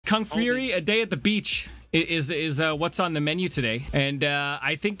Kung Fury, A Day at the Beach is what's on the menu today, and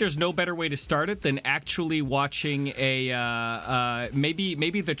I think there's no better way to start it than actually watching a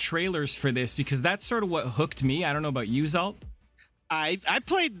maybe the trailers for this, because that's sort of what hooked me. I don't know about you, Zalt. I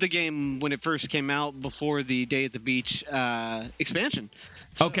played the game when it first came out before the Day at the Beach expansion.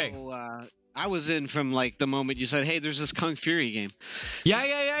 So, okay. I was in from like the moment you said, "Hey, there's this Kung Fury game."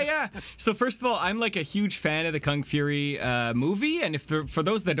 Yeah. So first of all, I'm like a huge fan of the Kung Fury movie, and for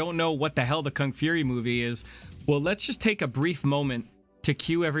those that don't know what the hell the Kung Fury movie is, well, let's just take a brief moment to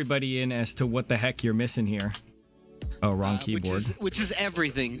cue everybody in as to what the heck you're missing here. Oh, wrong keyboard. Which is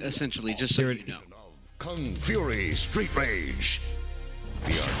everything, essentially, just so you know. Kung Fury Street Rage.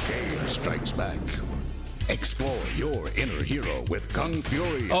 The arcade strikes back. Explore your inner hero with Kung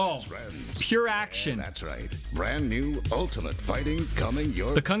Fury. Oh, friends. Pure action. Yeah, that's right. Brand new ultimate fighting coming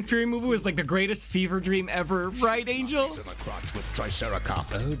your... The Kung Fury movie was like the greatest fever dream ever, right, Angel? In the crotch with Triceracop.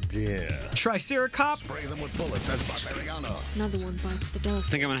 Oh dear. Triceracop? Spray them with bullets as Barbariana. Another one bites the dust.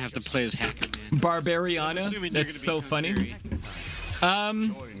 I think I'm gonna have to play as HACKERMAN. Barbariana? That's so funny.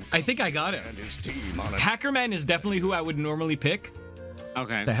 I think I got it. HACKERMAN is definitely who I would normally pick.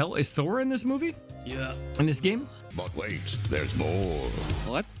 Okay. The hell? Is Thor in this movie? Yeah. In this game? But wait, there's more.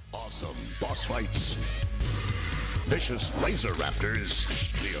 What? Awesome boss fights. Vicious laser raptors.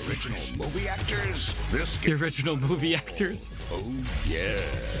 The original movie actors. The original movie actors. Oh, yeah.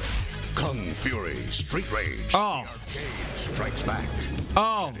 Kung Fury Street Rage. Oh. The arcade strikes back.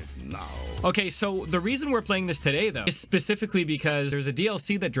 Oh. Now. Okay, so the reason we're playing this today, though, is specifically because there's a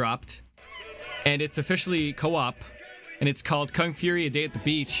DLC that dropped, and it's officially co-op, and it's called Kung Fury, A Day at the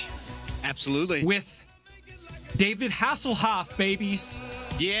Beach. Absolutely. With David Hasselhoff, babies.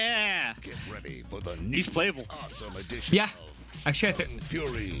 Yeah. Get ready for the new He's playable. Awesome edition. Yeah. Actually, I think... Kung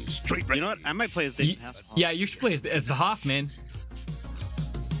Fury Street Rage. You know what? I might play as David Hasselhoff. Yeah, you should play as the Hoff, man.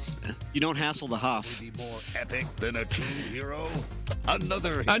 You don't hassle the Hoff. Be more epic than a true hero.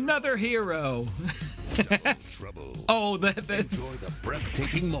 Another hero. Trouble. Oh, that. Enjoy the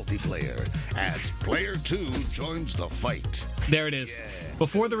breathtaking multiplayer as Player 2 joins the fight. There it is. Yeah.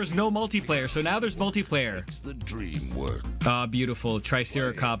 Before there was no multiplayer, so now there's multiplayer. Makes the dream work. Ah, beautiful.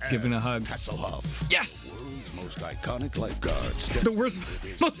 Triceracop giving a hug. HASSELHOFF. Yes. World's most iconic lifeguard. The world's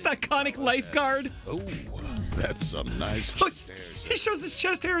most iconic lifeguard. Oh, that's some nice Look, chest hairs. he shows his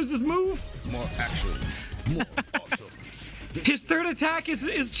chest hair as his move. More action. More awesome. His third attack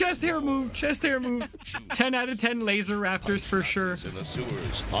is chest hair move. Chest hair move. 10 out of 10 laser raptors for sure. In the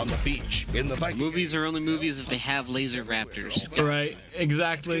sewers, on the beach, in the Viking. Movies are only movies if they have laser raptors. Right,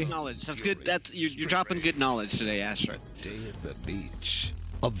 exactly. Good knowledge. That's good. That's you're dropping good knowledge today, Astro. Day at the beach.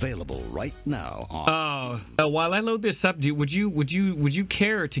 Available right now on. Oh, while I load this up, would you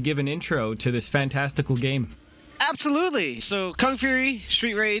care to give an intro to this fantastical game? Absolutely. So, Kung Fury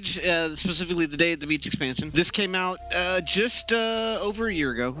Street Rage, specifically the Day at the Beach expansion. This came out just over a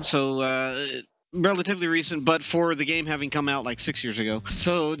year ago, so relatively recent, but for the game having come out like 6 years ago.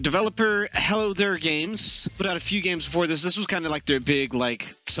 So, developer Hello There Games put out a few games before this. This was kind of like their big,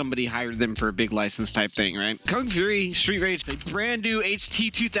 like, somebody hired them for a big license type thing, right? Kung Fury Street Rage is a brand new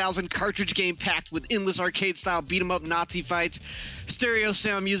HT 2000 cartridge game packed with endless arcade-style beat-em-up Nazi fights, stereo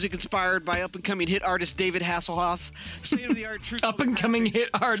sound music inspired by up-and-coming hit artist David Hasselhoff, state-of-the-art true Up-and-coming hit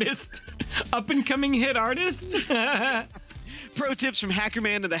artist. Up-and-coming hit artist. Pro tips from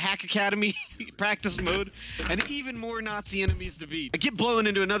HACKERMAN and the HACKADEMY practice mode, and even more Nazi enemies to beat. Get blown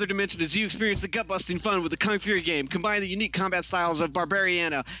into another dimension as you experience the gut-busting fun with the Kung Fury game. Combine the unique combat styles of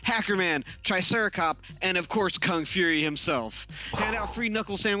Barbariana, HACKERMAN, Triceracop, and of course Kung Fury himself. Hand out free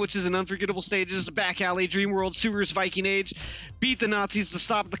knuckle sandwiches and unforgettable stages, back alley, dream world, sewers, Viking Age. Beat the Nazis to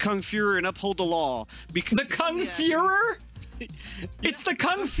stop the Kung Fuhrer and uphold the law. The Kung Fuhrer? It's the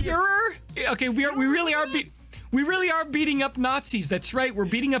Kung Fuhrer? Okay, we really are beating up Nazis. That's right. We're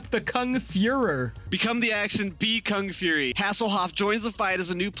beating up the Kung Fuhrer. Become the action, be Kung Fury. Hasselhoff joins the fight as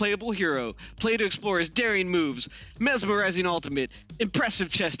a new playable hero. Play to explore his daring moves, mesmerizing ultimate, impressive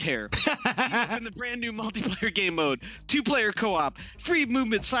chest hair. In the brand new multiplayer game mode, 2-player co-op, free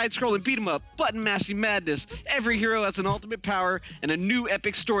movement, side-scrolling beat 'em up, button mashing madness. Every hero has an ultimate power and a new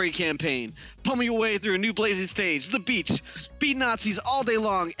epic story campaign. Pummel your way through a new blazing stage, the beach. Beat Nazis all day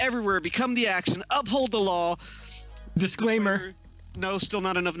long, everywhere. Become the action, uphold the law. Disclaimer. No, still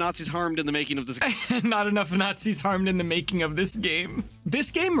not enough Nazis harmed in the making of this game. Not enough Nazis harmed in the making of this game.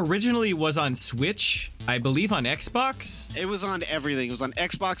 This game originally was on Switch, I believe on Xbox. It was on everything. It was on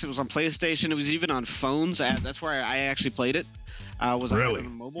Xbox, it was on PlayStation, it was even on phones. That's where I actually played it. Was really?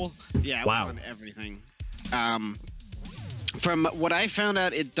 On mobile. Yeah, it wow. was on everything. From what I found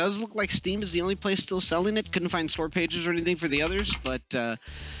out, it does look like Steam is the only place still selling it. Couldn't find store pages or anything for the others, but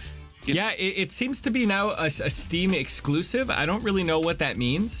Yeah, it seems to be now a Steam exclusive. I don't really know what that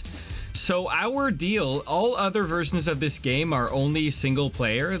means. So our deal, all other versions of this game are only single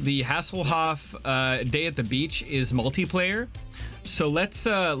player. The HASSELHOFF Day at the Beach is multiplayer. So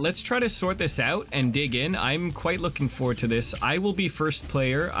let's try to sort this out and dig in. I'm quite looking forward to this. I will be first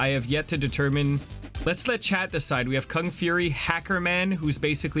player. I have yet to determine. Let's let chat decide. We have kungfury, HACKERMAN, who's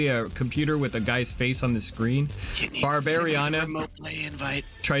basically a computer with a guy's face on the screen, Barbariana, remote play invite,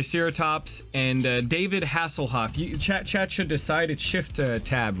 Triceratops, and David HASSELHOFF. Chat should decide. It's Shift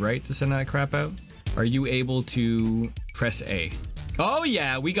Tab, right, to send that crap out. Are you able to press A? Oh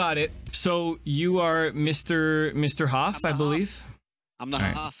yeah, we got it. So you are Mr. Hoff, I believe. Hoff. I'm the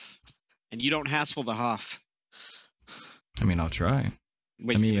Hoff, and you don't hassle the Hoff. I mean, I'll try.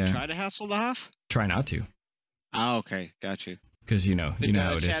 Wait, you try to hassle the Hoff? Try not to. Oh, okay, got you. Because you know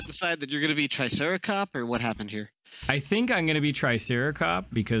how it is. Did decide that you're gonna be Triceratops, or what happened here? I think I'm gonna be Triceratops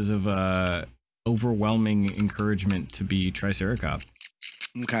because of overwhelming encouragement to be Triceratops.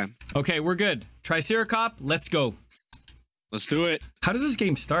 Okay. Okay, we're good. Triceratops, let's go. Let's do it. How does this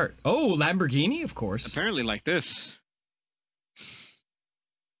game start? Oh, Lamborghini, of course. Apparently like this.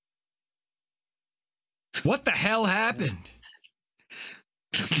 What the hell happened?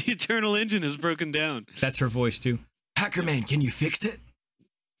 The internal engine is broken down. That's her voice too. HACKERMAN, can you fix it?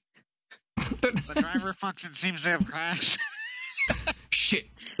 The driver function seems to have crashed. Shit,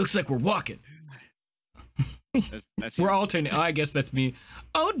 looks like we're walking. That's we're alternating. Oh, I guess that's me.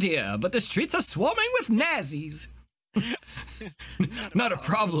 Oh dear, but the streets are swarming with Nazis. Not a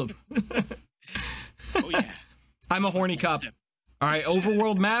problem. Oh yeah. I'm a horny cop. All right,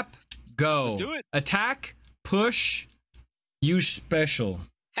 overworld map, go. Let's do it. Attack, push, use special.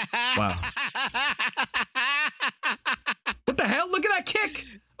 Wow. What the hell? Look at that kick.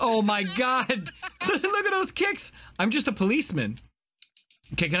 Oh my god. Look at those kicks. I'm just a policeman.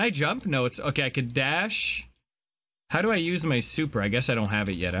 Okay, can I jump? No, it's okay. I could dash. How do I use my super? I guess I don't have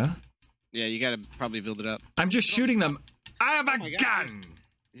it yet, huh? Yeah, you gotta probably build it up. I'm just shooting them. I have a gun.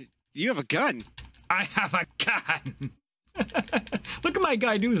 You have a gun? I have a gun. Look at my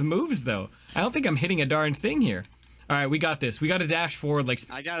guy do his moves, though. I don't think I'm hitting a darn thing here. All right, we got this. We got to dash forward like...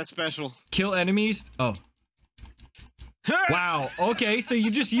 I got a special. Kill enemies. Oh. Wow. Okay, so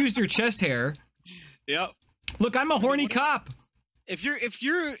you just used your chest hair. Yep. Look, I'm a horny cop. If you're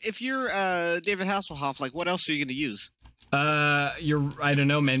David HASSELHOFF, like, what else are you gonna use? I don't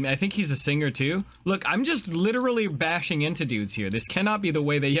know, man. I think he's a singer too. Look, I'm just literally bashing into dudes here. This cannot be the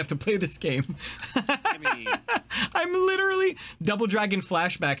way that you have to play this game. I mean, I'm literally Double Dragon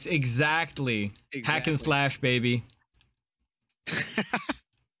flashbacks. Exactly. Hack and slash, baby.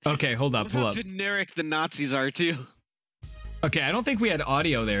 Okay, hold up, pull up. How generic the Nazis are too. Okay, I don't think we had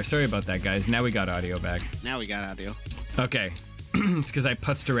audio there. Sorry about that, guys. Now we got audio back. Now we got audio. Okay. It's because I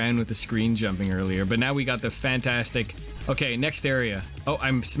putzed around with the screen jumping earlier, but now we got the fantastic... Okay, next area. Oh,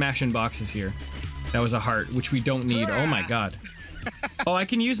 I'm smashing boxes here. That was a heart, which we don't need. Oh my god. Oh, I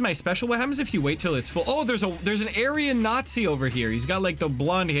can use my special. What happens if you wait till it's full? Oh, there's an Aryan Nazi over here. He's got like the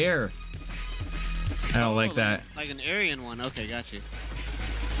blonde hair. I don't like that. Like an Aryan one. Okay, got you.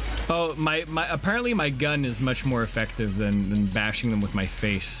 Oh, apparently my gun is much more effective than bashing them with my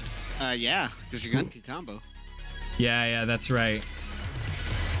face. Yeah, because your gun can combo. Yeah, that's right.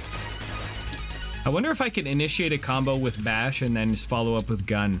 I wonder if I can initiate a combo with bash and then just follow up with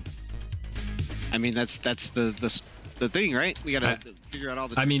gun. I mean, that's the thing, right? We gotta figure out all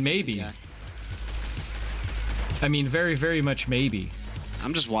the. I mean, maybe. Yeah. I mean, very, very much maybe.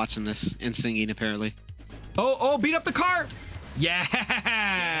 I'm just watching this and singing, apparently. Oh, beat up the car!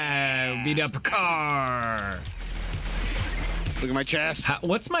 Yeah! Beat up a car! Look at my chest.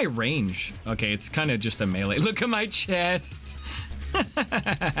 What's my range? Okay, it's kind of just a melee. Look at my chest!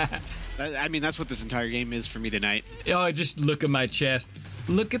 I mean, that's what this entire game is for me tonight. Oh, just look at my chest.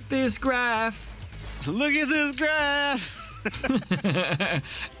 Look at this graph. Look at this graph.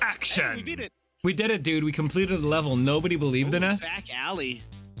 Action. Hey, we beat it. We did it, dude. We completed the level. Nobody believed in us. Back alley.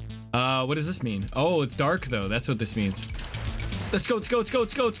 What does this mean? Oh, it's dark though. That's what this means. Let's go. Let's go. Let's go.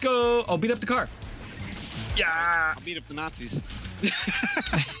 Let's go. Let's go. I'll beat up the car. Yeah. I'll beat up the Nazis.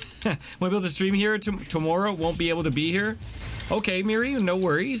 Won't be able to stream here tomorrow. Won't be able to be here. Okay, Miri, no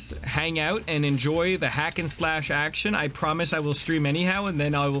worries. Hang out and enjoy the hack and slash action. I promise I will stream anyhow, and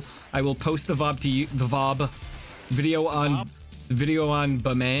then I will post the VOD to you, the VOD video on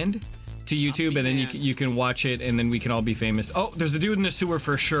demand to YouTube, and then you can watch it, and then we can all be famous. Oh, there's a dude in the sewer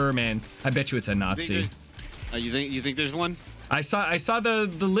for sure, man. I bet you it's a Nazi. You think there's one? I saw the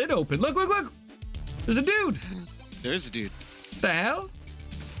lid open. Look. There's a dude. There is a dude. The hell?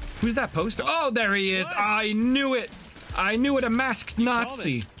 Who's that poster? Oh, there he is. I knew it. I knew it. A masked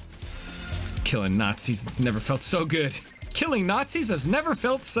Nazi. Killing Nazis never felt so good. Killing Nazis has never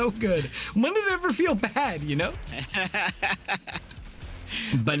felt so good. When did it ever feel bad, you know?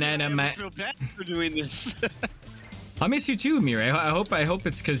 Banana man. I feel bad for doing this. I miss you too, Mirai. I hope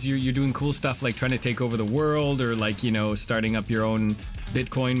it's because you're doing cool stuff like trying to take over the world, or like, you know, starting up your own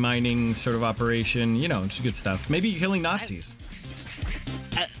Bitcoin mining sort of operation. You know, just good stuff. Maybe you're killing Nazis.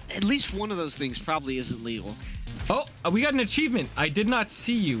 At least one of those things probably isn't legal. Oh, we got an achievement. I did not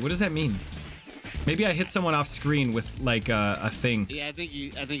see you. What does that mean? Maybe I hit someone off screen with like a thing. Yeah, I think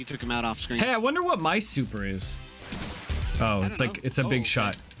you took him out off screen. Hey, I wonder what my super is. Oh, it's like it's a big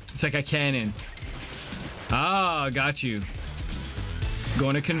shot. It's like a cannon. Ah, got you.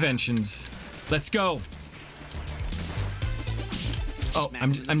 Going to conventions. Let's go. Oh,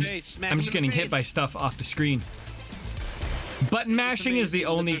 I'm just getting hit by stuff off the screen. Button mashing is the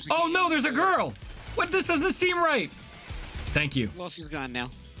only. Oh no, there's a girl. What? This doesn't seem right. Thank you. Well, she's gone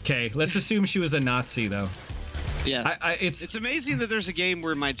now. Okay, let's assume she was a Nazi though. Yeah. It's amazing that there's a game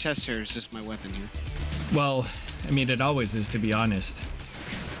where my chest hair is just my weapon here. Well, I mean, it always is, to be honest.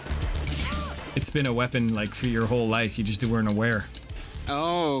 It's been a weapon like for your whole life. You just weren't aware.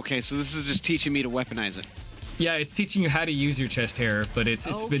 Oh, okay. So this is just teaching me to weaponize it. Yeah, it's teaching you how to use your chest hair, but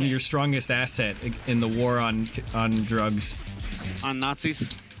it's been your strongest asset in the war on drugs. On Nazis?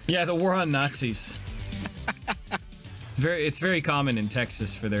 Yeah, the war on Nazis. It's very common in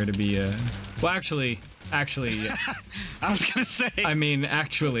Texas for there to be a. Well, actually. Yeah. I was gonna say. I mean,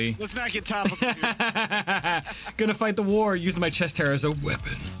 actually. Let's not get topical here. Gonna fight the war. Use my chest hair as a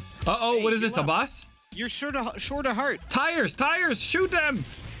weapon. Uh-oh, hey, what is this? A boss? You're short of heart. Tires! Shoot them!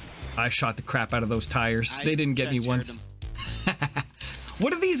 I shot the crap out of those tires. They didn't get me once.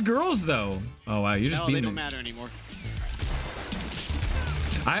 What are these girls, though? Oh, wow, you're just beating them. They don't matter anymore.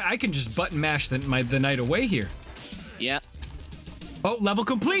 I can just button mash the night away here. Yeah. Oh, level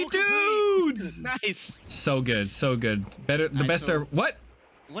complete, dudes! Nice. So good. The best there. What?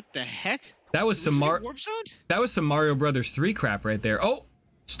 What the heck? That was some Warp Zone? That was some Mario Brothers 3 crap right there. Oh,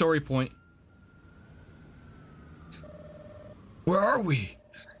 story point. Where are we?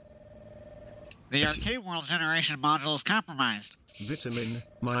 The arcade world generation module is compromised.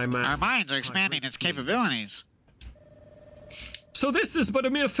 My man. Our minds are expanding its capabilities. So this is but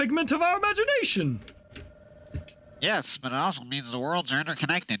a mere figment of our imagination. Yes, but it also means the worlds are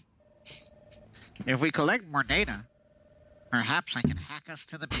interconnected. If we collect more data, perhaps I can hack us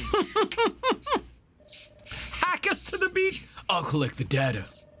to the beach. Hack us to the beach? I'll collect the data.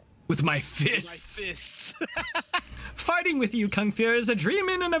 With my fists. Fighting with you, kungfury, is a dream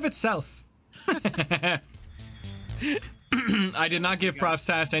in and of itself. I did not give Prof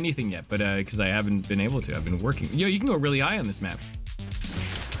Sass anything yet, but because I haven't been able to. I've been working. Yo, you can go really high on this map.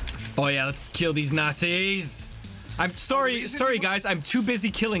 Oh yeah, let's kill these Nazis. I'm sorry, guys. I'm too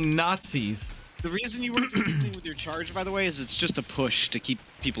busy killing Nazis. The reason you weren't doing with your charge, by the way, is it's just a push to keep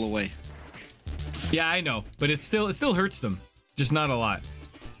people away. Yeah, I know, but it still hurts them, just not a lot.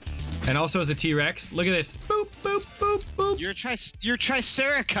 And also as a T-Rex, look at this. Boop, boop, boop, boop. You're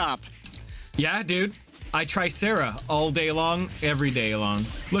Triceracop. Yeah, dude. I Tricera all day long, every day long.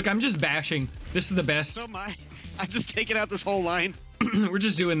 Look, I'm just bashing. This is the best. So am I. I'm just taking out this whole line. We're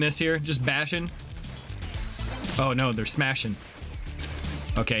just doing this here, just bashing. Oh no, they're smashing.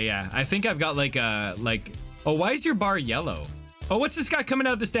 Okay, yeah. I think I've got like oh, why is your bar yellow? Oh, what's this guy coming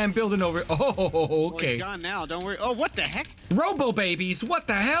out of this damn building over? Oh, okay. Well, he's gone now. Don't worry. Oh, what the heck? Robo babies. What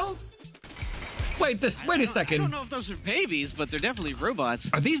the hell? Wait a second. I don't know if those are babies, but they're definitely robots.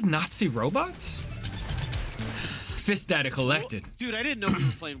 Are these Nazi robots? Fist data collected. Dude, I didn't know we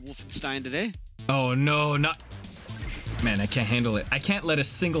were playing Wolfenstein today. Oh no, not. Man, I can't handle it. I can't let a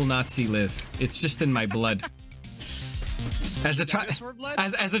single Nazi live. It's just in my blood. As a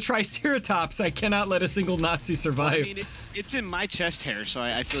Triceratops, I cannot let a single Nazi survive. Well, I mean, it's in my chest hair, so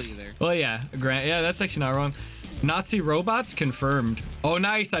I feel you there. Well, yeah, yeah, that's actually not wrong. Nazi robots confirmed. Oh,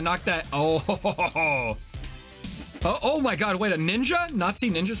 nice, I knocked that. Oh my God! Wait, a ninja? Nazi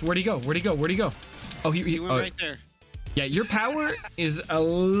ninjas? Where'd he go? Oh, he went right there. Yeah, your power is a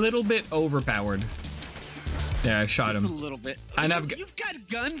little bit overpowered. Yeah, I shot him. Just a little bit. And you've got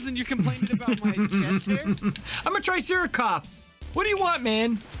guns and you're complaining about my chest hair? I'm a Triceracop. What do you want,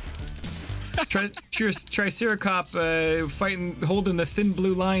 man? Triceracop holding the thin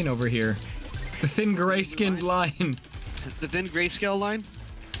blue line over here. The thin gray-skinned line. The thin grayscale line?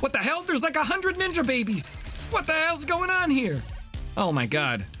 What the hell? There's like 100 ninja babies. What the hell's going on here? Oh my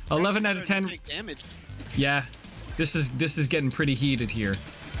God. 11 out of 10. Take damage. Yeah, this is getting pretty heated here.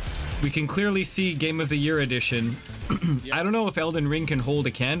 We can clearly see Game of the Year edition. Yep. I don't know if Elden Ring can hold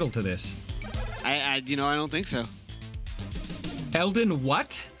a candle to this. I don't think so. Elden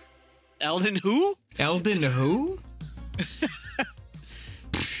what? Elden who? Elden who?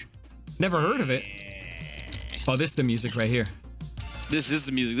 Never heard of it. Oh, this is the music right here. This is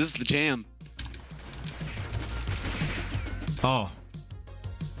the music. This is the jam. Oh.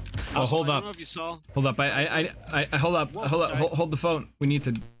 Oh, hold I up. don't know if you saw. Hold up. Hold up. Hold the phone. We need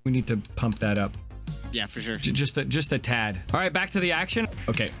to pump that up. Yeah, for sure. Just a tad. All right, back to the action.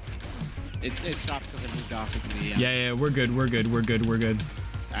 Okay. It stopped because I moved off of the. Yeah, we're good. We're good.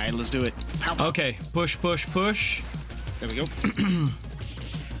 All right, let's do it. Pow, pow. Okay, push. There we go.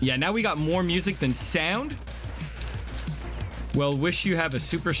 Yeah, now we got more music than sound. Well, wish you have a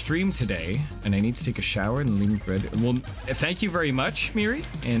super stream today, and I need to take a shower and leave red. Well, thank you very much, Miri.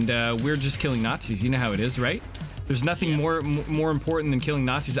 And we're just killing Nazis. You know how it is, right? There's nothing more important than killing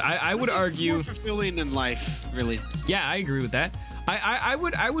Nazis. I would argue. More fulfilling in life, really. Yeah, I agree with that. I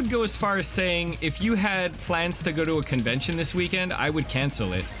would go as far as saying if you had plans to go to a convention this weekend, I would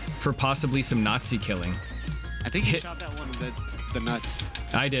cancel it for possibly some Nazi killing. I think you shot that one of the nuts.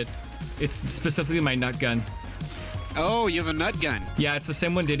 I did. It's specifically my nut gun. Oh, you have a nut gun. Yeah, it's the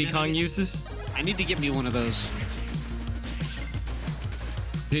same one Diddy Kong uses. I need to get me one of those.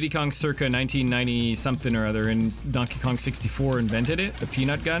 Diddy Kong circa 1990 something or other, and Donkey Kong 64 invented it, the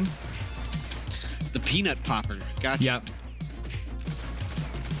peanut gun. The peanut popper. Gotcha. Yep.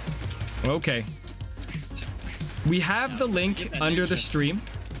 Okay. We have the link under the stream.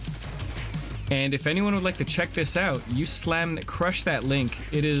 And if anyone would like to check this out, you crush that link.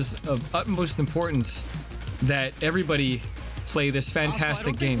 It is of utmost importance that everybody play this fantastic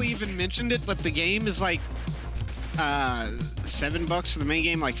I don't game. think we even mentioned it, but the game is like $7 for the main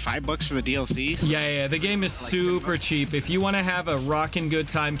game, like $5 for the DLC. So Yeah, the game is super cheap. If you want to have a rockin' good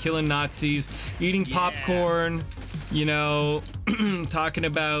time killing Nazis, eating popcorn, you know, talking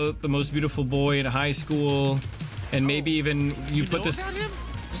about the most beautiful boy in high school, and maybe even you put this.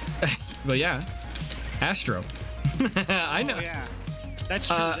 Well, yeah, Astro. I know. Oh, yeah. That's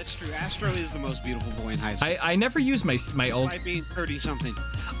true. That's true. Astro is the most beautiful boy in high school. I never use my old. Despite being 30 something.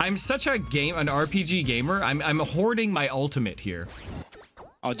 I'm such an RPG gamer. I'm hoarding my ultimate here.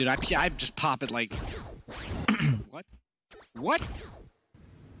 Oh, dude, I just pop it like. What? What?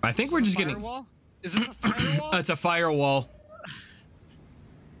 I think we're just getting. Firewall? Is this a firewall? It's a firewall.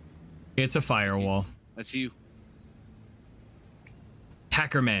 It's a firewall. That's you.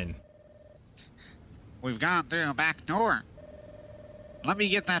 HACKERMAN. We've gone through a back door. Let me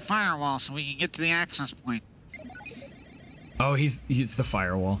get that firewall so we can get to the access point. Oh, he's the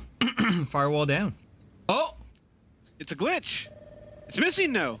firewall. Firewall down. Oh! It's a glitch. It's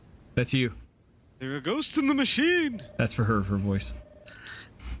missing now. That's you. There are ghosts in the machine. That's for her voice.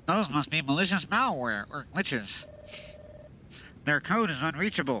 Those must be malicious malware or glitches. Their code is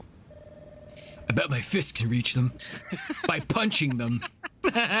unreachable. I bet my fist can reach them by punching them.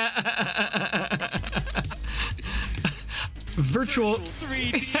 Virtual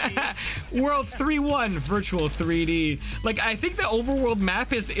 3D. World 3-1 virtual 3D. Like, I think the overworld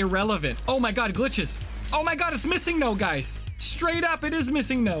map is irrelevant. Oh my god, glitches. Oh my god, it's missing no, guys. Straight up, it is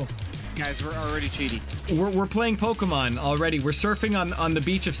missing no. Guys, we're already cheating. We're playing Pokemon already. We're surfing on the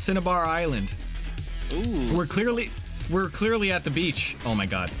beach of Cinnabar Island. Ooh. We're clearly at the beach. Oh my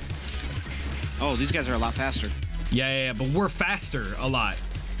god. Oh, these guys are a lot faster. Yeah, but we're faster a lot.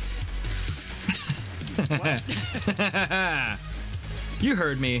 You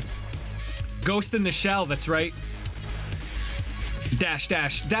heard me. Ghost in the shell, that's right. Dash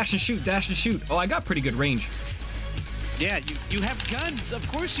and shoot. Oh, I got pretty good range. Yeah, you have guns. Of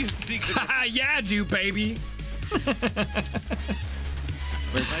course you think. Yeah, I do, baby.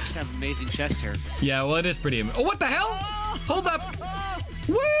 Whereas I just have amazing chest hair. Yeah, well, it is pretty. Oh, what the hell? Hold up.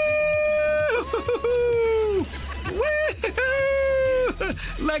 Woo! Woo!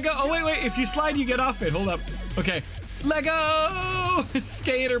 Lego. Oh, wait. If you slide, you get off it. Hold up. Okay. Lego!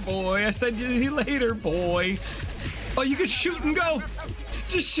 Skater boy. I said you later, boy. Oh, you can shoot and go.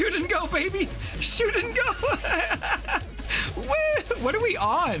 Just shoot and go, baby. Shoot and go. Woo! What are we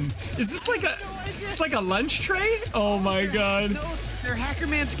on? Is this like a... It's like a lunch tray? Oh, my God. No, they're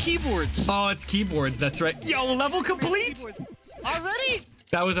HACKERMAN's keyboards. Oh, it's keyboards. That's right. Yo, level complete. Already?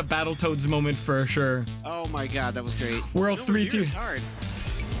 That was a Battletoads moment for sure. Oh my god, that was great. World 3-2. Hard.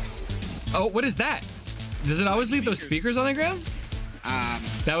 Oh, what is that? Does it always leave those speakers on the ground?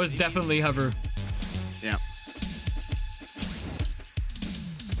 That was definitely hover. Yeah.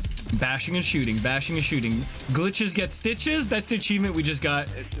 Bashing and shooting. Glitches get stitches? That's the achievement we just got.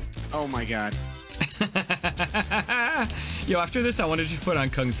 Oh my god. Yo, after this, I want to just put on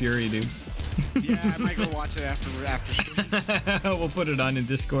Kung Fury, dude. Yeah, I might go watch it after stream. We'll put it on in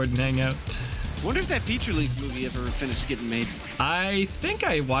Discord and hang out. Wonder if that feature length movie ever finished getting made. I think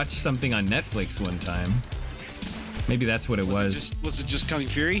I watched something on Netflix one time. Maybe that's what it was. Was it just Kung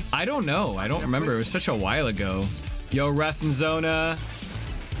Fury? I don't know. I don't remember. It was such a while ago. Yo, Rassenzona.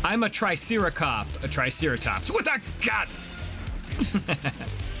 I'm a Triceracop. A Triceratops. What the god?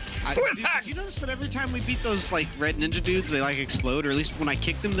 Did you notice that every time we beat those like red ninja dudes, they like explode, or at least when I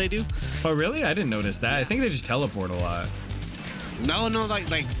kick them, they do? Oh, really? I didn't notice that. I think they just teleport a lot. No,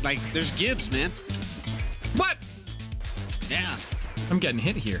 like there's Gibbs, man. What? Yeah. I'm getting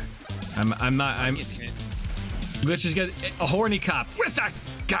hit here. I'm Getting hit. Let's just get a horny cop. What the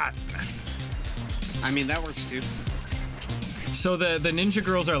god? I mean, that works too. So the ninja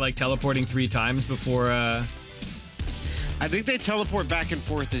girls are like teleporting 3 times before. I think they teleport back and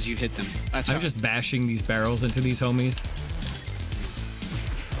forth as you hit them. That's I'm just bashing these barrels into these homies.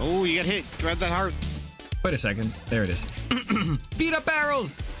 Oh, you got hit. Grab that heart. Wait a second. There it is. Beat up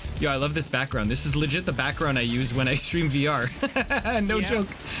barrels. Yo, I love this background. This is legit the background I use when I stream VR. No joke.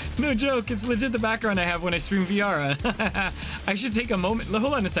 No joke. It's legit the background I have when I stream VR. I should take a moment.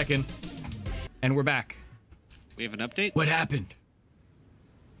 Hold on a second. And we're back. We have an update? What happened?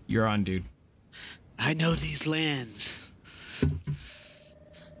 You're on, dude. I know these lands.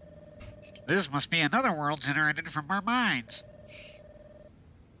 This must be another world generated from our minds.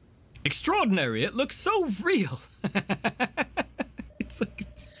 Extraordinary. It looks so real. It's like...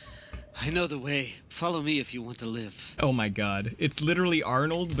 I know the way. Follow me if you want to live. Oh my god. It's literally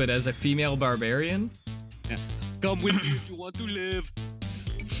Arnold, but as a female barbarian. Yeah. Come with me if you want to live.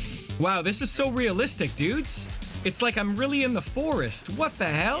 Wow, this is so realistic, dudes. It's like I'm really in the forest. What the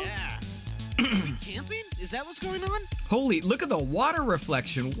hell? Yeah. Camping? Is that what's going on? Holy, look at the water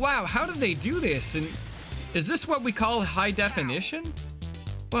reflection. Wow, how did they do this? And is this what we call high definition?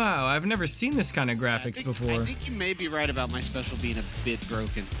 Wow, I've never seen this kind of graphics before. I think you may be right about my special being a bit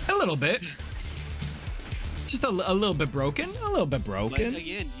broken. A little bit. Just a little bit broken. A little bit broken. Like,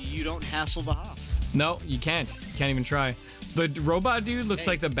 again, you don't hassle the Hoff. No, you can't. You can't even try. The robot dude looks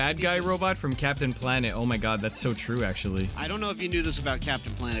like the bad guy robot from Captain Planet. Oh my god, that's so true, actually. I don't know if you knew this about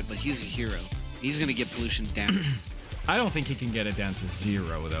Captain Planet, but he's a hero. He's gonna get pollution down. I don't think he can get it down to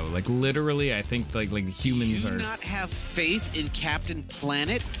 0, though. Like, literally, I think, like humans are... Do you not have faith in Captain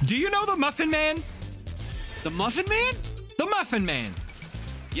Planet? Do you know the Muffin Man? The Muffin Man? The Muffin Man!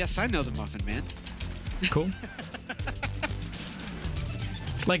 Yes, I know the Muffin Man. Cool.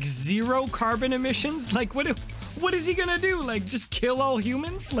 Like, 0 carbon emissions? Like, what is he gonna do? Like, just kill all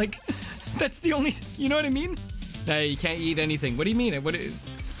humans? Like, that's the only... You know what I mean? You can't eat anything. What do you mean? Well,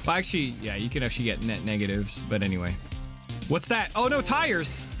 actually, yeah, you can actually get net negatives, but anyway. What's that? Oh, no,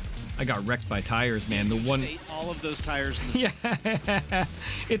 tires! I got wrecked by tires, man. The one... Ate all of those tires. Yeah.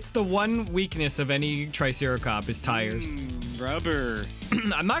 It's the one weakness of any Triceracop is tires. Rubber.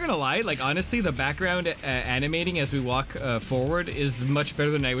 I'm not gonna lie, like, honestly, the background animating as we walk forward is much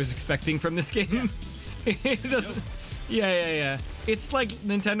better than I was expecting from this game. It doesn't... Yeah. It's like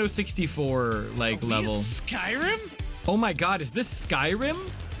Nintendo 64, like, level. Skyrim? Oh my god, is this Skyrim?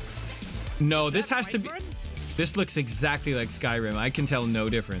 No, this has to be... Whiterun? This looks exactly like Skyrim. I can tell no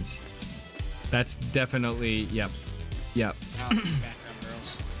difference. That's definitely... Yep. Background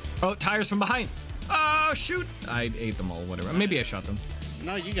girls. Oh, tires from behind. Oh, shoot. I ate them all, whatever. Maybe I shot them.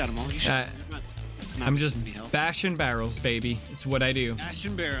 No, you got them all. You shot them. I'm just bashing barrels, baby. It's what I do.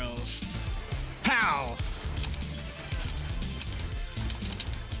 Bashing barrels. Pow!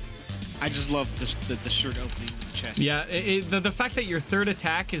 I just love the shirt opening in the chest. Yeah, the fact that your third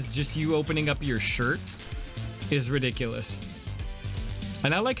attack is just you opening up your shirt is ridiculous.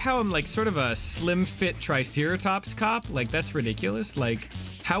 And I like how I'm like sort of a slim fit Triceratops cop. Like, that's ridiculous. Like,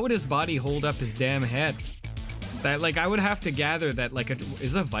 how would his body hold up his damn head? That, like, I would have to gather that, like,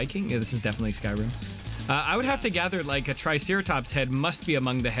 is it a Viking? Yeah, this is definitely Skyrim. I would have to gather, like, a Triceratops head must be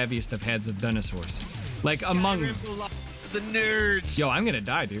among the heaviest of heads of dinosaurs. Like, Skyrim among... the nerds. Yo, I'm gonna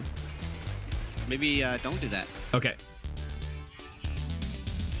die, dude. Maybe don't do that. Okay.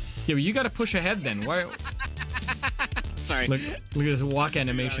 Yeah, but you gotta push ahead then. Why? Sorry. Look at this walk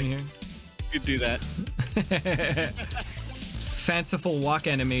animation here. You could do that. Fanciful walk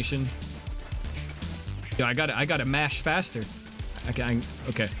animation. Yo, I gotta mash faster. Okay.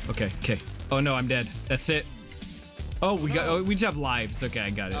 Oh no, I'm dead. That's it. Oh, we just have lives. Okay, I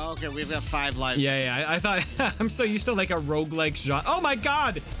got it. Oh, okay, we've got 5 lives. Yeah. I thought I'm so used to like a roguelike shot. Oh my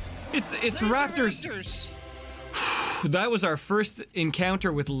god! It's raptors. That was our first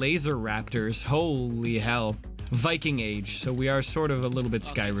encounter with laser raptors. Holy hell. Viking Age. So we are sort of a little bit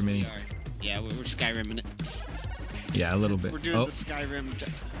Skyrim-y. Yeah, we're Skyrim-ing it. Yeah, a little bit. We're doing the Skyrim.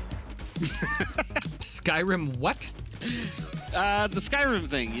 Skyrim what? The Skyrim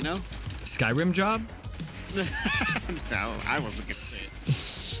thing, you know? Skyrim job? No, I wasn't gonna say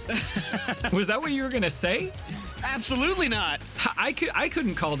it. Was that what you were gonna say? Absolutely not. I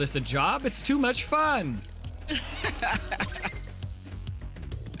couldn't call this a job. It's too much fun.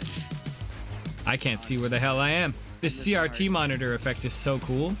 I can't see where the hell I am. This CRT monitor effect is so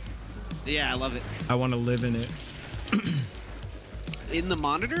cool. Yeah, I love it. I want to live in it. In the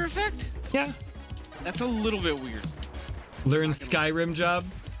monitor effect? Yeah. That's a little bit weird. Learn Skyrim job?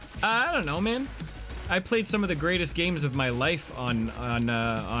 I don't know, man. I played some of the greatest games of my life on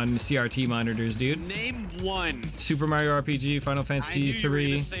CRT monitors, dude. Name one. Super Mario RPG, Final I knew Fantasy you were 3.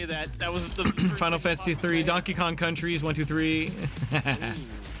 gonna say that. That was the first Final thing Fantasy that popped 3, in my Donkey Kong Countries 1, 2, 3. Ooh.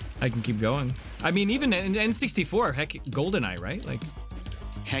 I can keep going. I mean, even in N64, heck, GoldenEye, right? Like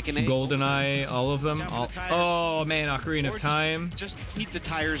HACKEDEMY. GoldenEye, all of them. Jump All, the tires. oh man, Ocarina Or of Time. Just heat the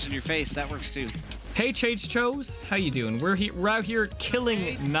tires in your face. That works too. Hey, Chage Chose, how you doing? We're out here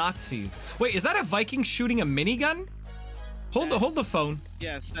killing Nazis. Wait, is that a Viking shooting a minigun? Hold the phone.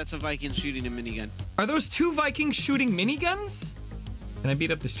 Yes, that's a Viking shooting a minigun. Are those two Vikings shooting miniguns? Can I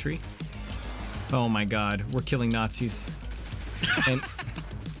beat up this tree? Oh my God, we're killing Nazis. And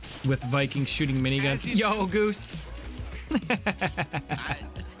with Vikings shooting miniguns. Yo, Goose.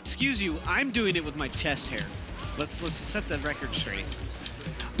 Excuse you, I'm doing it with my chest hair. Let's set the record straight.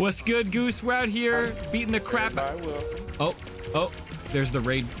 What's good, Goose? We're out here beating the crap out. Oh, there's the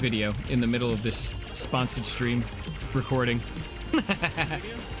raid video in the middle of this sponsored stream recording. Oh,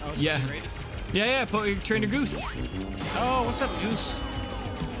 Yeah. Raid? Yeah, Trainer Goose. Oh, what's up, Goose?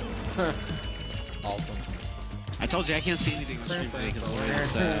 Awesome. I told you I can't see anything on stream today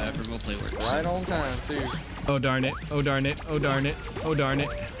because it's remote play works. Right on time, too. Oh darn it, oh darn it, oh darn it, oh darn it.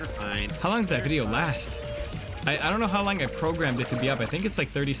 You're fine. How long does that video last? I don't know how long I programmed it to be up. I think it's like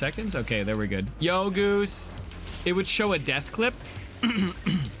 30 seconds. Okay, there we're good. Yo, Goose. It would show a death clip.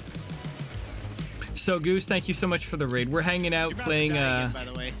 So, Goose, thank you so much for the raid. We're hanging out playing Again, by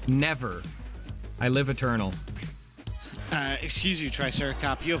the way. Never. I Live Eternal. Excuse you,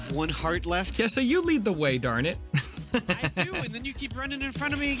 Triceracop. You have one heart left. Yeah, so you lead the way, darn it. I do, and then you keep running in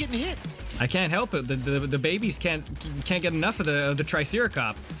front of me and getting hit. I can't help it. The babies can't get enough of the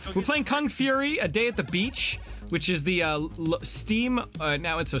Triceracop. We're playing Kung Fury: A Day at the Beach, which is the Steam.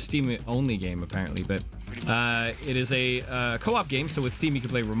 Now it's a Steam only game apparently, but it is a co-op game. So with Steam you can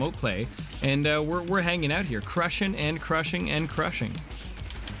play remote play, and we're hanging out here, crushing and crushing and crushing.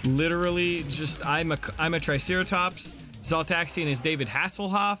 Literally, just I'm a Triceratops. Zaltaxian is David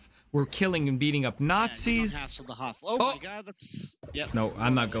Hasselhoff. We're killing and beating up Nazis. Yeah, Hassel the Hoff. Oh my God, that's yep. No,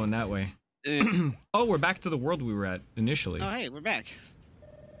 I'm not going that way. Oh, we're back to the world we were at initially. Oh hey, we're back.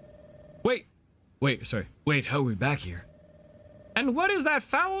 Wait, sorry. Wait, how are we back here? And what is that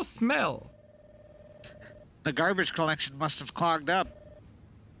foul smell? The garbage collection must have clogged up.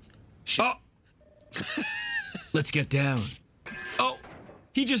 Shit. Oh! Let's get down. Oh!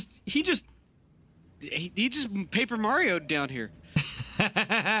 He just He just Paper Mario'd down here.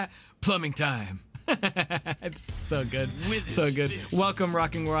 Plumbing time. It's so good. With So his good. fists. Welcome,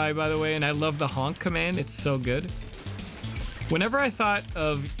 Rocking Rye, by the way, and I love the honk command. It's so good. Whenever I thought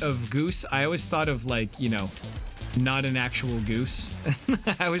of Goose, I always thought of, like, you know, not an actual goose.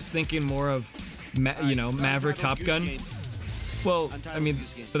 I was thinking more of, Maverick Top Goose Gun. game. Well, Untitled I mean,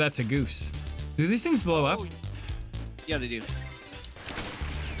 Goose game. but that's a goose. Do these things blow up? Oh, yeah, they do.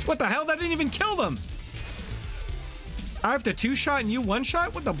 What the hell? That didn't even kill them. I have to two-shot and you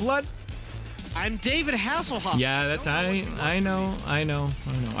one-shot? What the blood? I'm David Hasselhoff. Yeah, that's I know.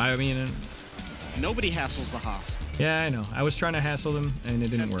 I mean, Nobody hassles the Hoff. yeah, I know. I was trying to hassle them and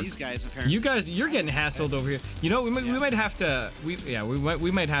it didn't Except work. these guys apparently. You guys, you're getting hassled over here. You know, we might have to.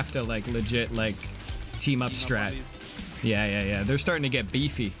 We might have to like legit like team up strat. buddies. Yeah. They're starting to get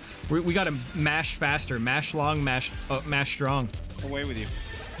beefy. We got to mash faster, mash long, mash strong. Away with you.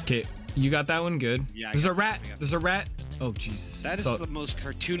 Okay, you got that one good. Yeah, I There's got a rat. that, I got There's a rat. Oh Jesus. That is So- the most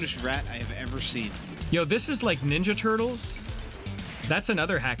cartoonish rat I have ever seen. Yo, this is like Ninja Turtles. That's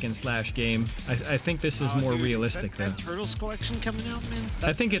another hack and slash game. I think this is more Dude, realistic is though. that Turtles collection coming out, man?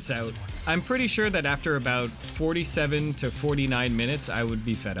 I think it's out. I'm pretty sure that after about 47 to 49 minutes, I would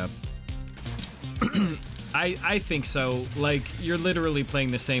be fed up. I think so. Like, you're literally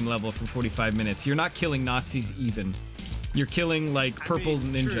playing the same level for 45 minutes. You're not killing Nazis even. You're killing, like, purple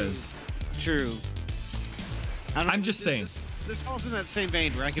ninjas. True. I don't know, I'm just saying. This falls in that same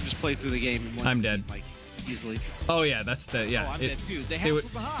vein where I could just play through the game in one I'm sitting, dead. like, easily. Oh, yeah, that's the... Yeah. Oh, I'm dead too. They it would-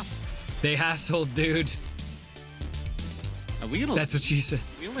 hassled the Hoff. They hassled, dude. Are we gonna... That's what she said.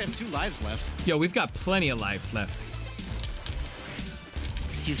 We only have 2 lives left. Yo, we've got plenty of lives left.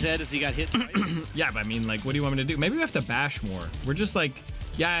 He said as he got hit twice. Yeah, but I mean, like, what do you want me to do? Maybe we have to bash more. We're just like,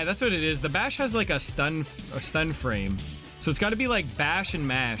 Yeah, that's what it is. The bash has like a stun frame. So it's got to be like bash and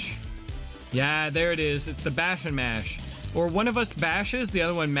mash. Yeah, there it is. It's the bash and mash. Or one of us bashes, the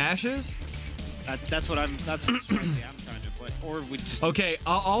other one mashes. That's what I'm. That's the strategy I'm trying to play. Or we just. Okay,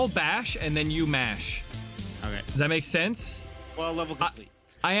 I'll bash and then you mash. Okay. Does that make sense? Well, level complete.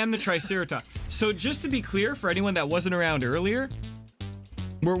 I am the Triceratops. So just to be clear, for anyone that wasn't around earlier,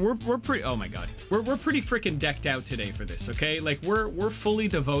 we're pretty. Oh my god, we're pretty freaking decked out today for this. Okay, like we're fully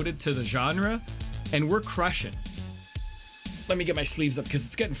devoted to the genre, and we're crushing. Let me get my sleeves up because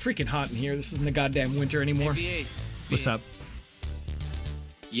it's getting freaking hot in here. This isn't the goddamn winter anymore. NBA. What's up?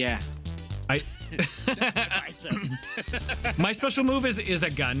 Yeah. My special move is a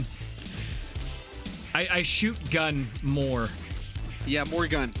gun. I shoot gun more. Yeah, more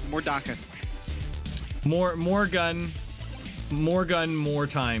gun, more DACA. More gun, more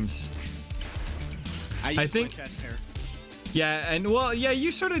times. I think. My chest hair. Yeah, and well, yeah,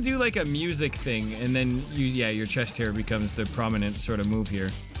 you sort of do like a music thing, and then your chest hair becomes the prominent sort of move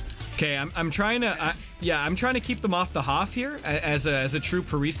here. Okay, I'm trying to, I'm trying to keep them off the Hoff here as a true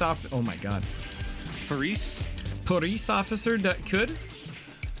police officer. Oh my god. Police officer that could.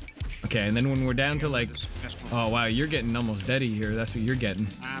 Okay, and then when we're down to like, oh wow, you're getting almost deady here. That's what you're getting.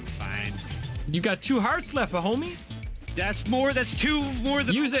 I'm fine. You got 2 hearts left, homie. That's more. That's 2 more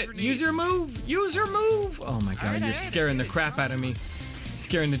than. Use it. Use your move. Use your move. Oh my god, you're scaring the crap out of me.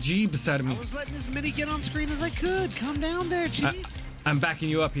 Scaring the jeebs out of me. I was letting as many get on screen as I could. Calm down there, Jeeb. I'm backing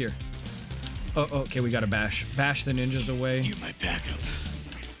you up here. Oh, okay, we gotta bash. Bash the ninjas away. You might back up.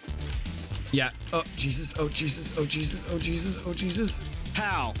 Yeah. Oh, Jesus. Oh, Jesus. Oh, Jesus. Oh, Jesus. Oh, Jesus.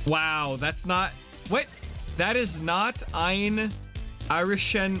 Pow. Wow, that's not... What? That is not ein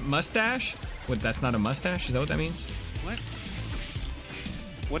Irischen mustache? What, that's not a mustache? Is that what that means? What?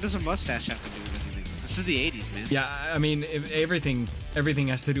 What does a mustache have to do with anything? This is the 80s, man. Yeah, I mean, everything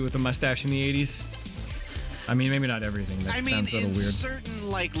has to do with the mustache in the 80s. I mean, maybe not everything. That sounds a little weird. Certain,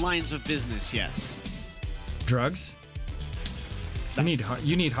 like, lines of business, yes. Drugs?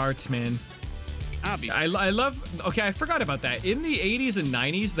 You need hearts, man. I love... Okay, I forgot about that. In the 80s and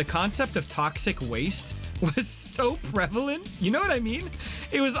 90s, the concept of toxic waste was so prevalent. You know what I mean?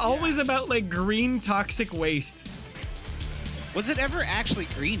 It was always about, like, green toxic waste. Was it ever actually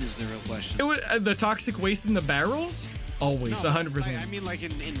green is the real question. It was, the toxic waste in the barrels? Always, 100%. I mean, like,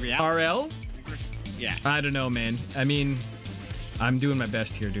 in reality. RL? Yeah. I don't know, man. I mean, I'm doing my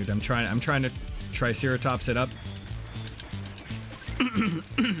best here, dude. I'm trying to Triceratops it up.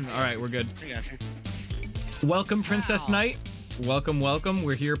 All right, we're good. I got you. Welcome, Princess Knight. Welcome, welcome.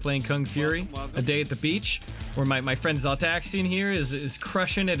 We're here playing Kung Fury, welcome. A Day at the Beach, where my friend VitaminAxion here is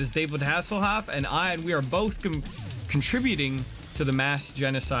crushing it as David HASSELHOFF, and we are both contributing to the mass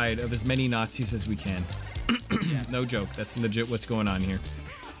genocide of as many Nazis as we can. Yes. No joke. That's legit what's going on here.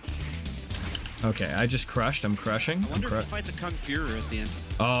 Okay, I just crushed. I'm crushing. I wonder if we fight the Kung Fury at the end.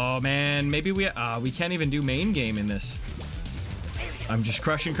 Oh man, maybe we can't even do main game in this. I'm just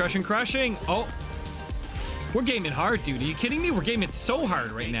crushing. Oh, we're gaming hard, dude. Are you kidding me? We're gaming so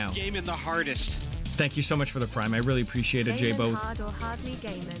hard right now. Gaming the hardest. Thank you so much for the Prime. I really appreciate it, J-Bo. Hard or hardly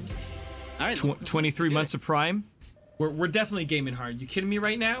gaming. All right, 23 months of Prime. We're definitely gaming hard. You kidding me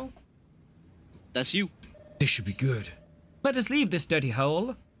right now? That's you. This should be good. Let us leave this dirty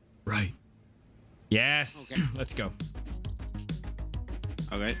hole. Right. Yes. Okay. Let's go.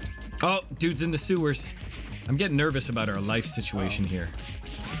 Okay. Oh, dude's in the sewers. I'm getting nervous about our life situation here.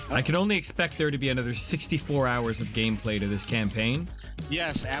 I can only expect there to be another 64 hours of gameplay to this campaign.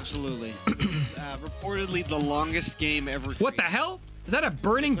 Yes, absolutely. Reportedly the longest game ever created. What the hell? Is that a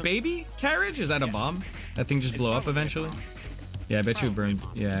burning baby carriage? Is that a bomb? That thing just blow up eventually? Yeah, I bet you it burned.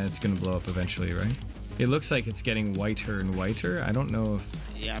 Yeah, it's gonna blow up eventually, right? It looks like it's getting whiter and whiter. I don't know if...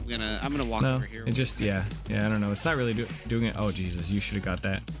 Yeah, I'm gonna walk over here. It just, yeah, I don't know. It's not really doing it. Oh, Jesus, you should have got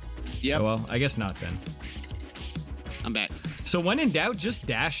that. Yeah. Oh, well, I guess not then. I'm back. So when in doubt, just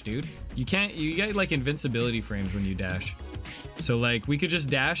dash, dude. You get like invincibility frames when you dash. So like we could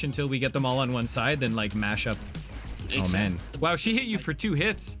just dash until we get them all on one side, then like mash up. Exactly. Oh man. Wow, she hit you for 2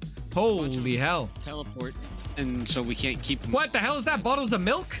 hits. Holy hell. Teleport. And so we can't keep them. What the hell is that? Bottles of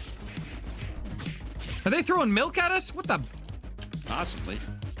milk? Are they throwing milk at us? What the? Possibly.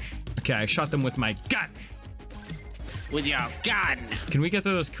 Okay, I shot them with my gun. With your gun. Can we get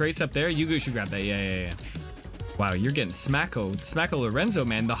to those crates up there? You should grab that. Yeah. Wow, you're getting Smacko Lorenzo,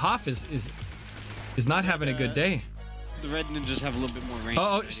 man. The Hoff is not having a good day. The red ninjas have a little bit more range.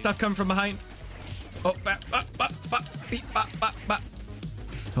 Oh, stuff coming from behind. Oh,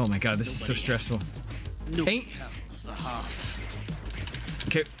 oh my god, this is so stressful. Nobody Ain't has the Hoff.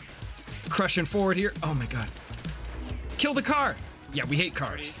 okay. Crushing forward here. Oh my god. Kill the car. Yeah, we hate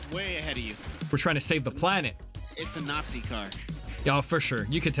cars. Way ahead of you. We're trying to save the planet. It's a Nazi car. Yeah, for sure.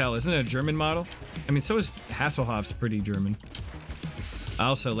 You could tell. Isn't it a German model? I mean, so is Hasselhoff's pretty German.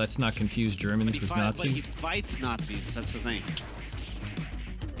 Also, let's not confuse Germans with Nazis. But he fights Nazis. That's the thing.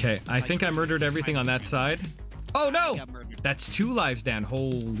 Okay, I think I murdered everything on that side. Oh no! got murdered. That's 2 lives down.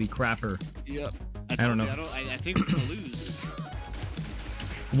 Holy crapper. Yep. I don't know. I think we're gonna lose.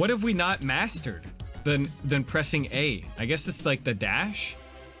 What have we not mastered than pressing A? I guess it's like the dash.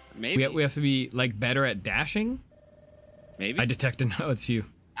 Maybe. We have to be like better at dashing. Maybe. I detected. No, it's you.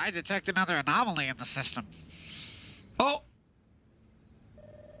 I detect another anomaly in the system. Oh.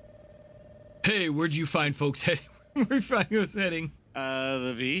 Hey, where'd you find folks heading? Where'd you find us heading?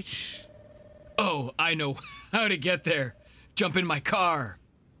 The beach. Oh, I know how to get there. Jump in my car.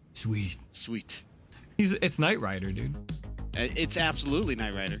 Sweet. Sweet. It's Knight Rider, dude. It's absolutely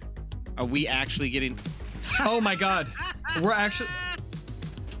Knight Rider. Are we actually getting? Oh my God. We're actually.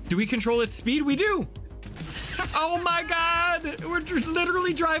 Do we control its speed? We do. Oh my God. We're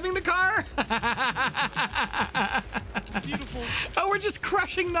literally driving the car. Beautiful. Oh, we're just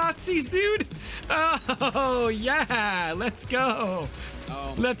crushing Nazis, dude. Oh yeah. Let's go.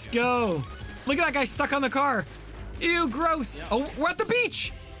 Oh, Let's go. Look at that guy stuck on the car. Ew, gross. Yeah. Oh, we're at the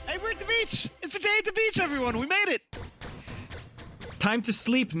beach. Hey, we're at the beach. It's a day at the beach, everyone. We made it. Time to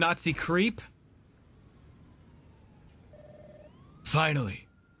sleep, Nazi creep. Finally.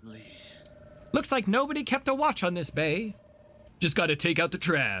 Looks like nobody kept a watch on this bay. Just gotta take out the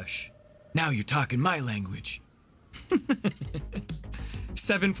trash. Now you're talking my language.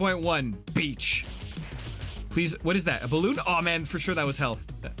 7.1, beach. Please, what is that? A balloon? Oh man, for sure that was health.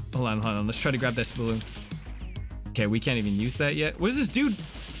 Hold on. Let's try to grab this balloon. Okay, we can't even use that yet. What is this dude?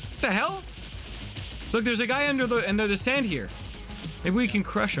 What the hell? Look, there's a guy under the sand here. Maybe we can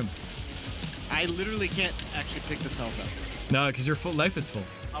crush him. I literally can't actually pick this health up. No, because your full life is full.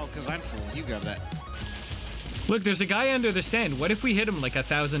 Oh, because I'm full. You grab that. Look, there's a guy under the sand. What if we hit him like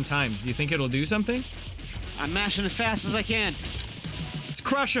 1,000 times? Do you think it'll do something? I'm mashing as fast as I can. Let's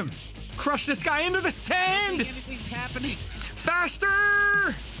crush him. Crush this guy into the I sand. don't think anything's happening.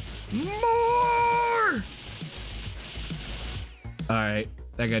 Faster. More. All right.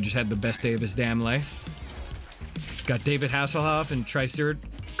 That guy just had the best day of his damn life. Got David Hasselhoff and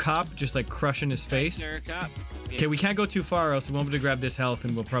Triceracop just like crushing his face. Triceracop. Okay, we can't go too far, else we won't be able to grab this health,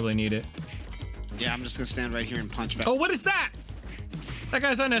 and we'll probably need it. Yeah, I'm just gonna stand right here and punch back. Oh, what is that? That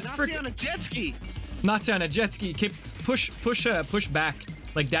guy's on a Nazi on a jet ski. Nazi on a jet ski. Okay, push back.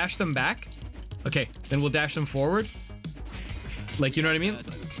 Like dash them back. Okay, then we'll dash them forward. Like, you know what I mean?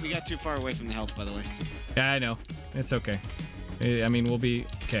 We got too far away from the health, by the way. Yeah, I know. It's okay. I mean, we'll be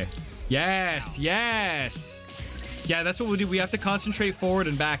okay. Yes. Yeah, that's what we'll do. We have to concentrate forward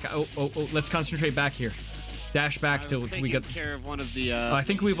and back. Oh, let's concentrate back here. Dash back till we get care of one of the. I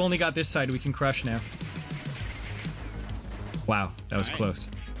think we've only got this side. We can crush now. Wow, that was close.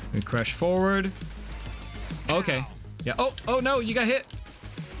 We crush forward. Okay. Yeah. Oh no, you got hit.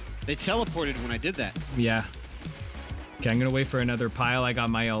 They teleported when I did that. Yeah. Okay, I'm gonna wait for another pile. I got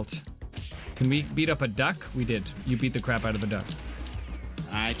my ult. Can we beat up a duck? We did. You beat the crap out of a duck.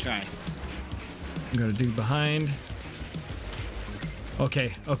 I try. I'm gonna do behind.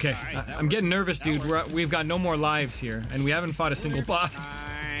 Okay. Right, I'm getting nervous, dude. We've got no more lives here, and we haven't fought a single boss.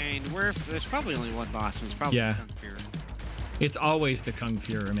 Fine. There's probably only one boss, and it's probably Yeah. Kung Fury. It's always the Kung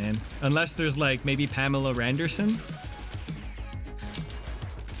Fury, man. Unless there's like maybe Pamela Randerson.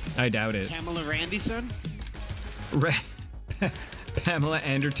 I doubt it. Pamela Randyson? Pamela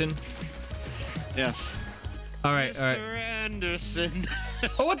Anderton. Yes. All right. Mr. Anderson.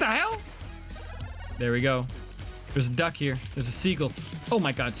 Oh, what the hell? There we go. There's a duck here. There's a seagull. Oh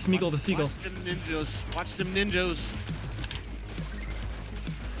my God, Smeagol the seagull. Watch them ninjas. Watch them ninjas.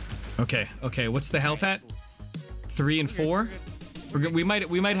 Okay. What's the health at? 3 and 4. We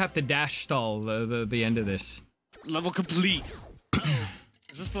might have to dash stall the end of this. Level complete.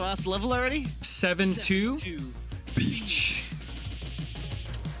 Is this the last level already? 7-2. Beach.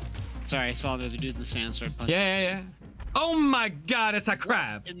 Sorry, I saw the other dude in the sand start punching. Yeah. Oh my God, it's a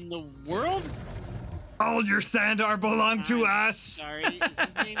crab. In the world? All your sandar belong to us. Sorry, is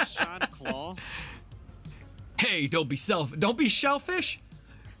his name Sean Claw? Hey, don't be shellfish.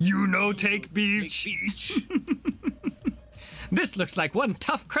 You know, take beach. This looks like one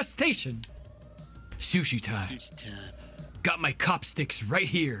tough crustacean. Sushi time. Got my chopsticks right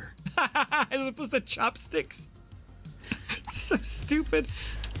here. As opposed to chopsticks. It's so stupid.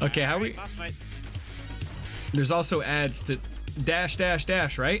 Okay, how we? Boss fight. There's also ads to dash,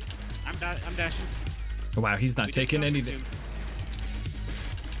 right? I'm dashing. Oh, wow, he's not We did taking something any. to him.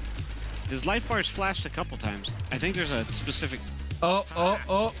 His life bar's flashed a couple times. I think there's a specific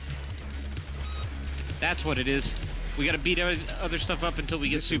Oh. That's what it is. We gotta beat other stuff up until we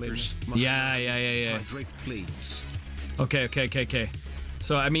get supers. Yeah. Drake, please. Okay.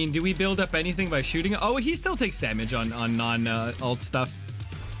 So, I mean, do we build up anything by shooting? Oh, he still takes damage on non-alt stuff.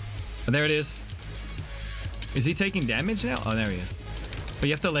 Oh, there it is. Is he taking damage now? Oh, there he is. But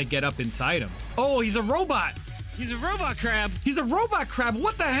you have to, like, get up inside him. Oh, he's a robot. He's a robot crab. He's a robot crab.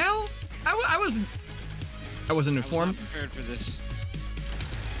 What the hell? I wasn't informed. I was not prepared for this.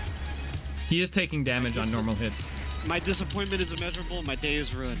 He is taking damage on normal hits. My disappointment is immeasurable. My day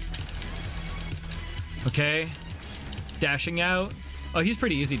is ruined. Okay. Dashing out. Oh, he's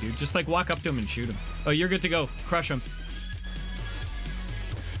pretty easy, dude. Just, like, walk up to him and shoot him. Oh, you're good to go. Crush him.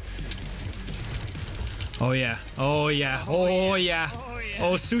 Oh, yeah. Oh, yeah.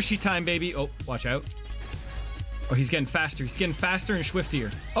 Oh, sushi time, baby. Oh, watch out. Oh, he's getting faster. He's getting faster and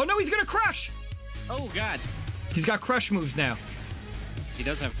swiftier. Oh, no, he's gonna crush. Oh, God. He's got crush moves now. He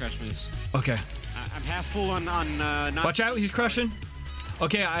does have crush moves. Okay. I'm half full on not... Watch out, he's crushing.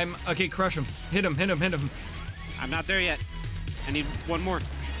 Okay, okay, crush him. Hit him. I'm not there yet. I need one more.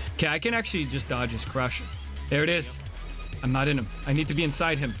 Okay, I can actually just dodge his crush. There it is. Yep. I'm not in him. I need to be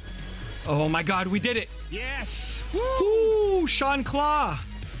inside him. Oh my God, we did it. Yes. Woo! Sean Claw.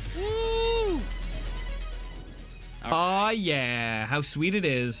 Woo! Aw, yeah. How sweet it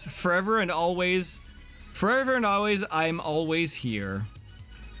is. Forever and always, I'm always here.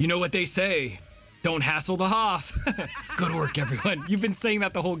 You know what they say. Don't hassle the Hoff. Good work, everyone. You've been saying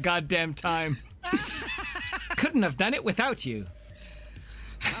that the whole goddamn time. Couldn't have done it without you.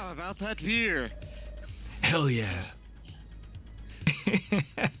 How about that beer? Hell yeah.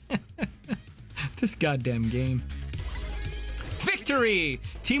 This goddamn game. Victory!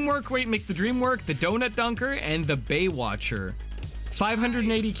 Teamwork makes the dream work, the Donut Dunker, and the Bay Watcher.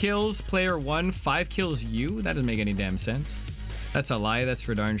 580 kills, player 1, 5 kills you? That doesn't make any damn sense. That's a lie, that's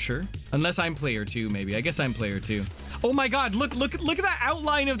for darn sure. Unless I'm player 2, maybe. I guess I'm player 2. Oh my God, look at that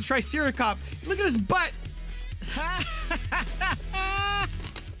outline of the Triceratops. Look at his butt.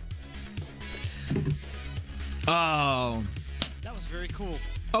 Oh. That was very cool.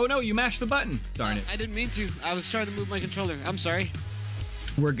 Oh no, you mashed the button. Darn it. I didn't mean to. I was trying to move my controller. I'm sorry.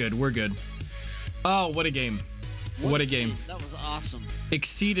 We're good. Oh, what a game. What a game. That was awesome.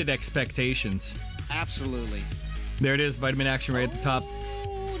 Exceeded expectations. Absolutely. There it is, VitaminAxion right at the top.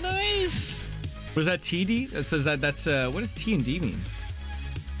 Oh, nice. Was that TD? It says that's what does T and D mean?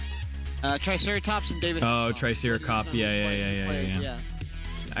 Triceratops and David. Oh, Triceratops. Yeah.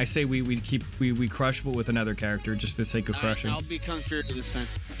 I say we crush, but with another character, just for the sake of crushing. I'll be Kung Fury this time.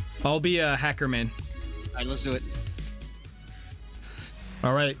 I'll be a HACKERMAN. All right, let's do it.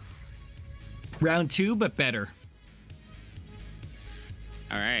 All right. Round 2, but better.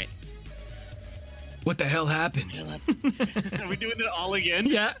 All right. What the hell happened? Are we doing it all again?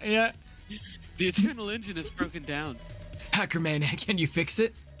 Yeah. The Eternal Engine is broken down. HACKERMAN, can you fix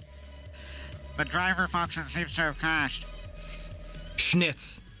it? The driver function seems to have crashed.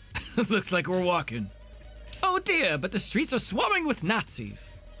 Schnitz. Looks like we're walking. Oh dear, but the streets are swarming with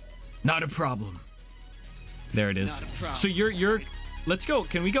Nazis. Not a problem. There it is. Not a problem. So you're let's go.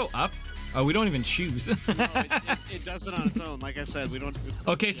 Can we go up? Oh, we don't even choose. No, it does it on its own. Like I said, we don't.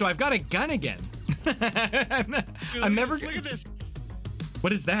 Okay, so I've got a gun again. I'm never. Look at this.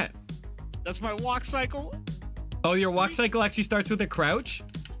 What is that? That's my walk cycle. Oh, your walk cycle actually starts with a crouch?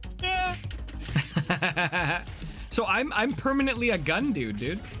 Yeah. So I'm permanently a gun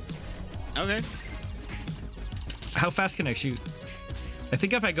dude. Okay. How fast can I shoot? I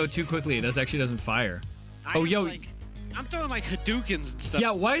think if I go too quickly, it actually doesn't fire. I'm throwing like Hadoukens and stuff.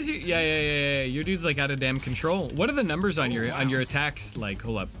 Yeah, why is you? Yeah. Your dude's like out of damn control. What are the numbers on your attacks? Like,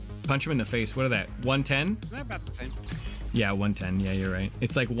 hold up, punch him in the face. What are that? 110? They're about the same. Yeah, 110. Yeah, you're right.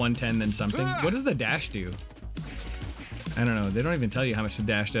 It's like 110 then something. What does the dash do? I don't know. They don't even tell you how much the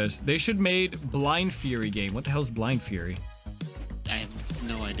dash does. They should made Blind Fury game. What the hell's Blind Fury? I have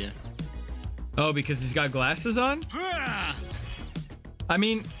no idea. Oh, because he's got glasses on? I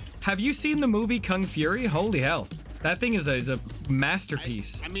mean, have you seen the movie Kung Fury? Holy hell. That thing is a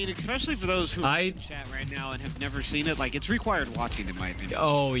masterpiece. I mean, especially for those who are in chat right now and have never seen it, like, it's required watching, in my opinion.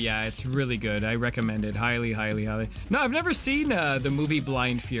 Oh, yeah, it's really good. I recommend it highly. No, I've never seen the movie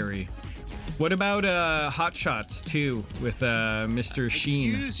Blind Fury. What about Hot Shots 2 with Mr.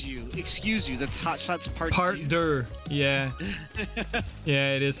 Sheen? Excuse you. That's Hot Shots Part 2. Yeah.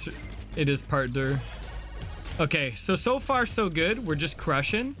 Yeah, it is Part 2. Okay, so far so good. We're just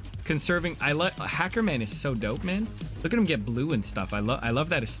crushing, conserving. HACKERMAN is so dope, man. Look at him get blue and stuff. I love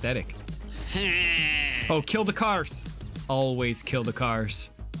that aesthetic. Oh, kill the cars. Always kill the cars.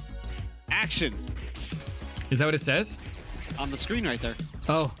 Action. Is that what it says? on the screen right there.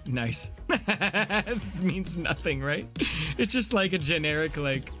 Oh, nice. This means nothing, right? It's just like a generic,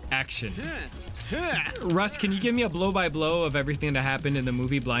 like, action. Russ, can you give me a blow-by-blow of everything that happened in the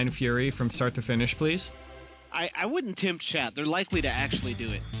movie Blind Fury from start to finish, please? I wouldn't tempt chat. They're likely to actually do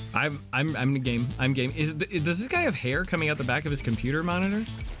it. I'm game. I'm game. Does this guy have hair coming out the back of his computer monitor?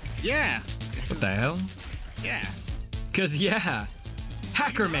 Yeah. What the hell? Yeah. Cause yeah,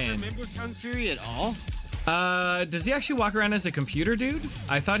 HACKERMAN. Remember Kung Fury at all? Does he actually walk around as a computer dude?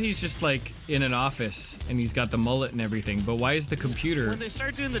 I thought he's just like in an office and he's got the mullet and everything. But why is the computer? When they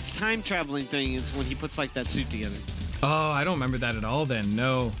start doing the time traveling thing, is when he puts like that suit together. Oh, I don't remember that at all. Then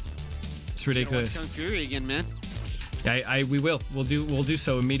no, it's ridiculous. Watch Kung Fury again, man. We'll do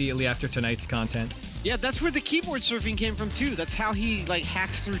so immediately after tonight's content. Yeah, that's where the keyboard surfing came from too. That's how he like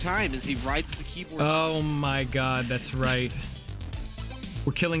hacks through time, is he rides the keyboard. Oh my god, that's right.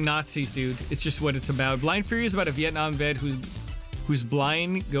 We're killing Nazis, dude. It's just what it's about. Blind Fury is about a Vietnam vet who's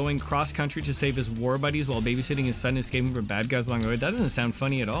blind, going cross country to save his war buddies while babysitting his son, escaping from bad guys along the way. That doesn't sound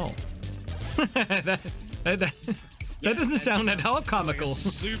funny at all. that doesn't sound at all comical. Like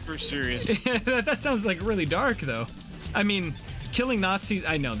super serious. That sounds like really dark, though. I mean, killing Nazis.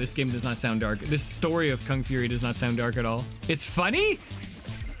 I know this game does not sound dark. This story of Kung Fury does not sound dark at all. It's funny.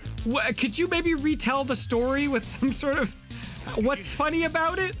 Could you maybe retell the story with some sort of what's funny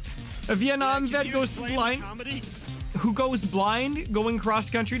about it? A Vietnam vet goes blind. Who goes blind, going cross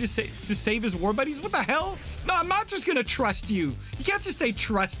country to save his war buddies? What the hell? No, I'm not just gonna trust you. You can't just say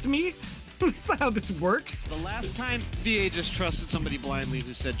trust me. That's not how this works. The last time VA just trusted somebody blindly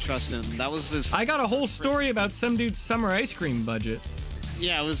who said trust him, that was his. I got a whole story about some dude's summer ice cream budget.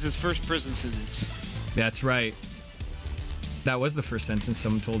 Yeah, it was his first prison sentence. That's right. That was the first sentence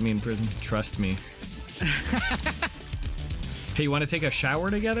someone told me in prison. Trust me. Hey, you want to take a shower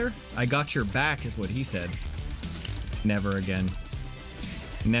together? I got your back, is what he said. Never again.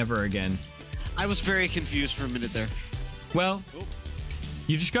 Never again. I was very confused for a minute there. Well,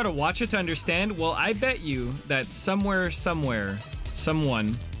 you just got to watch it to understand. Well, I bet you that somewhere,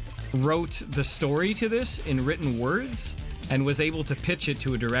 someone wrote the story to this in written words and was able to pitch it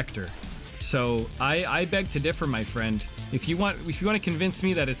to a director. So I beg to differ, my friend. If you want to convince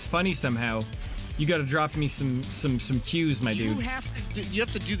me that it's funny somehow, you got to drop me some cues, my dude. You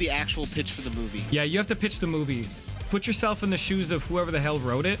have to do the actual pitch for the movie. Yeah, you have to pitch the movie. Put yourself in the shoes of whoever the hell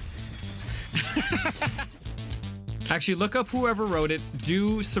wrote it. Actually, look up whoever wrote it.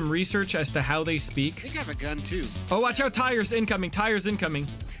 Do some research as to how they speak. I think I have a gun too. Oh, watch out! Tires incoming! Tires incoming!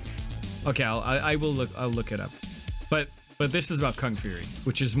 Okay, I will look. I'll look it up. But this is about Kung Fury,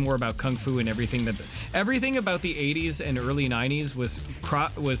 which is more about kung fu and everything that everything about the 80s and early 90s was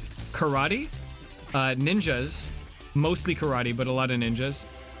karate, ninjas, mostly karate, but a lot of ninjas.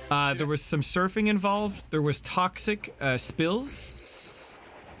 There was some surfing involved. There was toxic spills.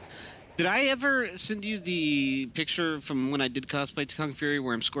 Did I ever send you the picture from when I did cosplay to Kung Fury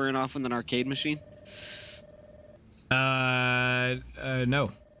where I'm squaring off with an arcade machine? No. I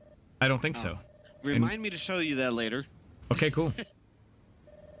don't think so. Remind me to show you that later. Okay, cool.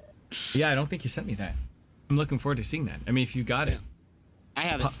 Yeah, I don't think you sent me that. I'm looking forward to seeing that. I mean, if you got it. I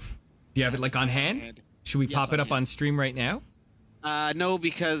have it. Do you have it like on hand? Should we pop it up on stream right now? No,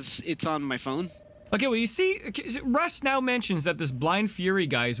 because it's on my phone. Okay, well, you see, Russ now mentions that this Blind Fury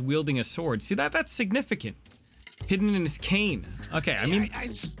guy is wielding a sword. See, that's significant. Hidden in his cane. Okay, I mean...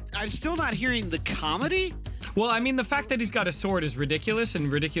 I'm still not hearing the comedy? Well, I mean, the fact that he's got a sword is ridiculous,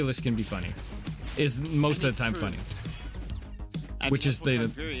 and ridiculous can be funny. Is most of the time funny. Which is the...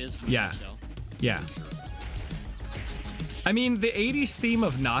 Yeah. Yeah. I mean, the 80s theme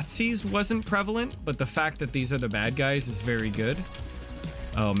of Nazis wasn't prevalent, but the fact that these are the bad guys is very good.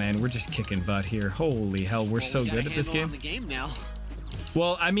 Oh man, we're just kicking butt here. Holy hell, we're so good at this game. The game now.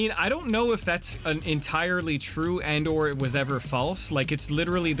 Well, I mean, I don't know if that's entirely true and or it was ever false. Like, it's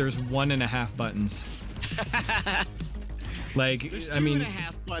literally, there's 1.5 buttons. Like, there's I mean...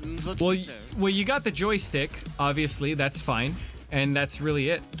 2.5 buttons. Well, you got the joystick, obviously, that's fine. And that's really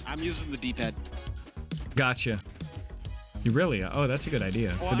it. I'm using the D-pad. Gotcha. You really? Oh, that's a good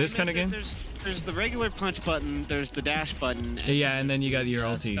idea. Well, for this kind of game? There's the regular punch button, there's the dash button. Yeah, and then you got your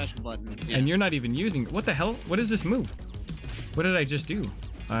ulti. Special button. Yeah. And you're not even using... What the hell? What is this move? What did I just do?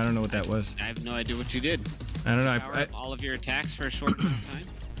 I don't know what that was. I have no idea what you did. I don't know. Power up all of your attacks for a short amount of time?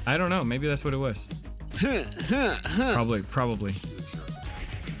 I don't know. Maybe that's what it was. Probably.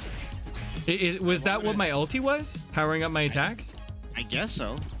 Was that what my ulti was? Powering up my attacks? I guess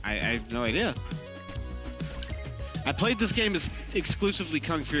so. I have no idea. I played this game as exclusively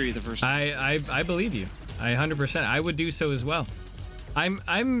Kung Fury the first time. I believe you. I 100%. I would do so as well.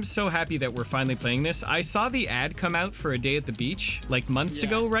 I'm so happy that we're finally playing this. I saw the ad come out for A Day at the Beach like months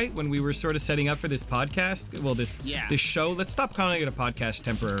ago, right? When we were sort of setting up for this podcast. Well, this show. Let's stop calling it a podcast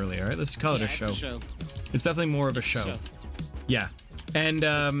temporarily, all right? Let's call it a show. It's definitely more of a show. Yeah. And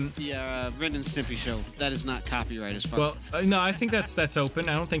the Ren and Snippy show. That is not copyright as far. Well, no, I think that's open.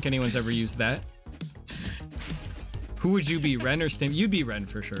 I don't think anyone's ever used that. Who would you be, Ren or Snippy? You'd be Ren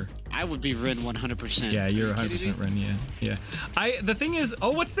for sure. I would be Ren 100%. Yeah, you're 100% Ren. Yeah. The thing is,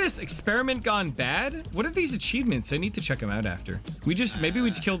 oh, what's this? Experiment gone bad? What are these achievements? I need to check them out after. Maybe we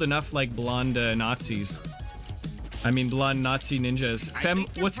just killed enough like blonde Nazis. I mean, blonde Nazi ninjas. Fem,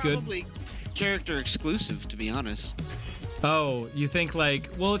 what's good? Probably character exclusive, to be honest. Oh, you think like,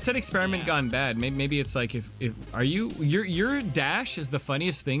 well, it said experiment gone bad. Maybe it's like if are your dash is the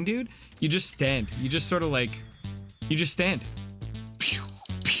funniest thing, dude. You just stand. You just sort of like, you just stand. Pew,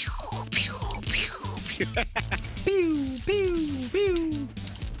 pew, pew, pew, pew. Pew, pew, pew.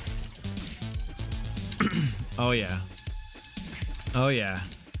 Oh yeah. Oh yeah.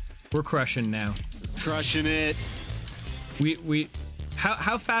 We're crushing now. Crushing it.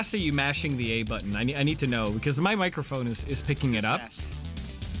 How fast are you mashing the A button? I need to know because my microphone is picking it up. Fast.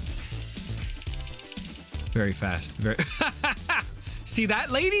 Very fast. Very. See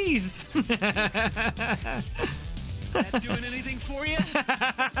that, ladies? That doing anything for you?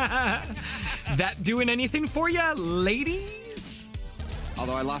 That doing anything for ya, ladies?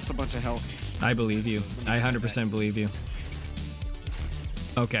 Although I lost a bunch of health. I believe you. I 100% believe you.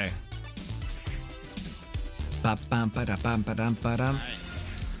 Okay.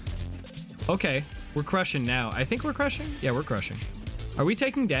 Okay, we're crushing now. I think we're crushing? Yeah, we're crushing. Are we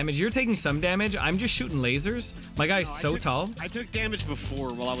taking damage? You're taking some damage. I'm just shooting lasers. My guy's so tall. I took damage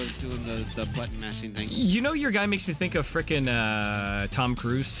before while I was doing the button mashing thing. You know, your guy makes me think of frickin' Tom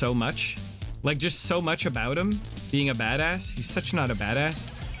Cruise so much. Like, just so much about him being a badass. He's such not a badass.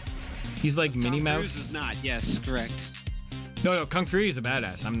 He's like Minnie Mouse. Tom Cruise is not. Yes, correct. No, Kung Fury is a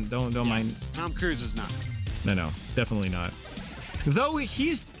badass. Don't mind. Tom Cruise is not. No, definitely not. Though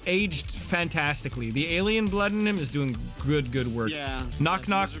he's aged fantastically. The alien blood in him is doing good work. Yeah. Knock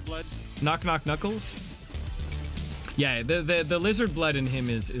Knuckles. Yeah, the lizard blood in him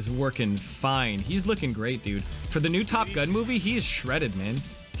is working fine. He's looking great, dude. For the new Top Gun movie, he is shredded, man.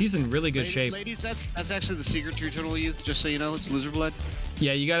 He's in really good shape. Ladies, that's actually the secret to eternal youth. Just so you know, it's lizard blood.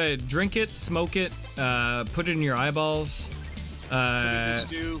 Yeah, you gotta drink it, smoke it, put it in your eyeballs. Put it in the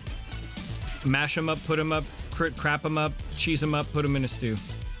stew. Mash them up, put them up, crap them up, cheese them up, put them in a stew.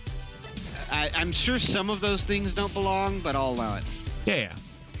 I'm sure some of those things don't belong, but I'll allow it. Yeah.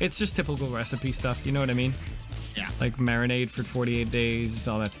 It's just typical recipe stuff, you know what I mean? Yeah. Like marinade for 48 days,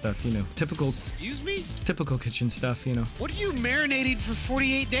 all that stuff, you know. Typical. Excuse me? Typical kitchen stuff, you know. What are you marinating for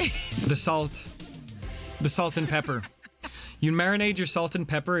 48 days? The salt and pepper. You marinate your salt and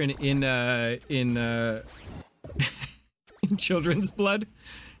pepper in children's blood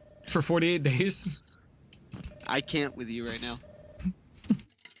for 48 days. I can't with you right now.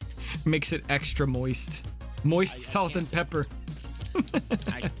 Makes it extra moist. Moist salt and pepper.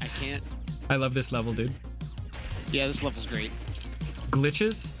 I can't. I love this level, dude. Yeah, this level's great.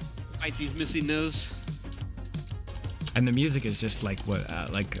 Glitches. Fight these missing nose. And the music is just like what,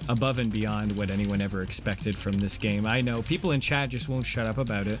 like above and beyond what anyone ever expected from this game. I know people in chat just won't shut up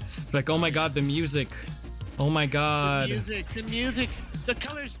about it. Like, oh my god, the music. Oh my god. The music. The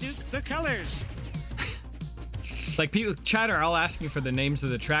colors, dude. The colors. Like people, chat are all asking for the names of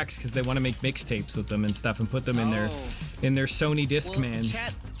the tracks because they want to make mixtapes with them and stuff and put them in their Sony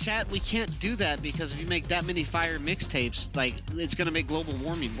Discmans. Chat, we can't do that because if you make that many fire mixtapes, like it's gonna make global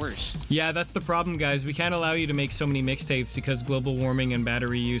warming worse. Yeah, that's the problem, guys. We can't allow you to make so many mixtapes because global warming and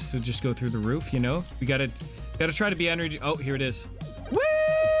battery use would just go through the roof. You know, we gotta try to be energy. Oh, here it is. Woo!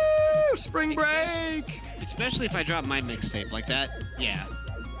 Spring break. Especially if I drop my mixtape like that. Yeah.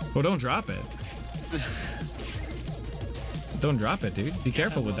 Well, don't drop it. Don't drop it, dude. Be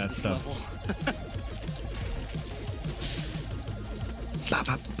careful with that stuff.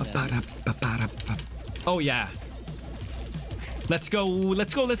 Oh yeah. Let's go.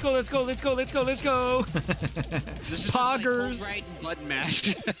 Let's go. Let's go. Let's go. Let's go. Let's go. Let's go. This is Poggers. Just like right and button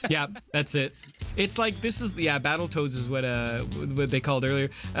mash. Yeah, that's it. It's like this is Battletoads is what they called earlier.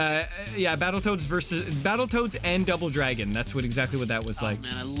 Yeah, Battletoads and Double Dragon. That's exactly what that was like.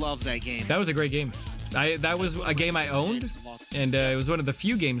 Man, I love that game. That was a great game. That was a game I owned, and it was one of the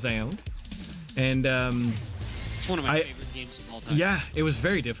few games I owned. And it's one of my favorite games of all time. Yeah, it was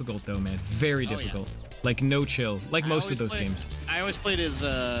very difficult though, man. Very difficult. Yeah. Like no chill, like most of those games. I always played as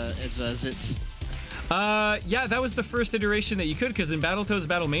Zitz. Yeah, that was the first iteration that you could, because in Battletoads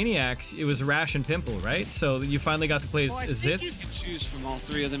Battle Maniacs, it was Rash and Pimple, right? So you finally got to play as I think Zitz. you can choose from all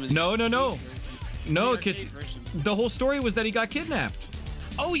three of them. In No, the no, no. arcade version. No, The because arcade version. the whole story was that he got kidnapped.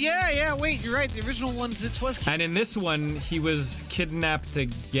 Oh yeah, wait, you're right. The original one, Zitz was. And in this one, he was kidnapped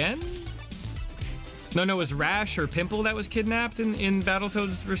again? No, it was Rash or Pimple that was kidnapped in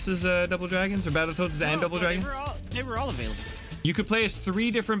Battletoads versus Double Dragons, or Battletoads and Double Dragons? They were all available. You could play as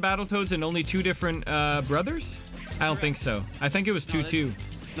 3 different Battletoads and only 2 different brothers? I don't think so. I think it was 2-2.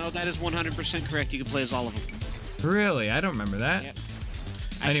 No, that is 100% correct. You can play as all of them. Really? I don't remember that. Yep.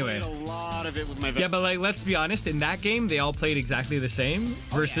 Anyway. I played a lot of it with my. Yeah, but like, let's be honest. In that game, they all played exactly the same.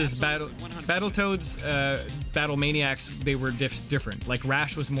 Versus absolutely, 100%. Battletoads, Battle Maniacs, they were different. Like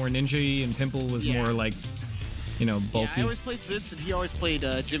Rash was more ninja and Pimple was more like, you know, bulky. Yeah, I always played Zitz, and he always played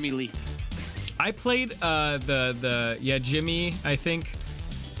Jimmy Lee. I played Jimmy. I think.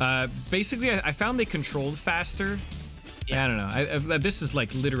 Basically, I found they controlled faster. Yeah. I don't know. This is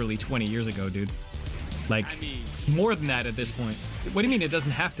like literally 20 years ago, dude. Like I mean, more than that at this point. What do you mean it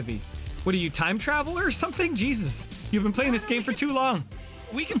doesn't have to be? What are you, time traveler or something? Jesus, you've been playing this game for too long.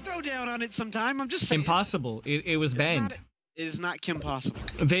 we can throw down on it sometime. I'm just saying. Impossible. It was banned. It is not Kim possible.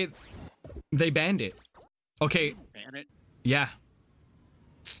 They banned it. Okay. Ban it. Yeah.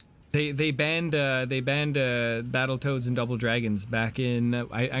 They banned Battletoads and Double Dragons back in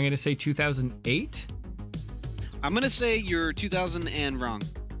I'm gonna say 2008. I'm gonna say you're 2000 and wrong.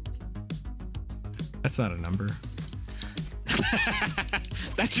 That's not a number.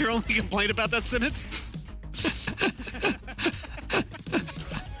 That's your only complaint about that sentence?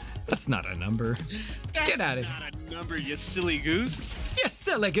 That's not a number. Get out of here. That's not a number, you silly goose. You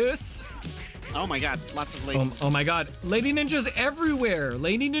silly goose. Oh my god, lots of ladies. Oh my god. Lady ninjas everywhere.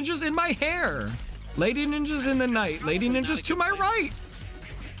 Lady ninjas in my hair. Lady ninjas in the night. Lady ninjas to my right.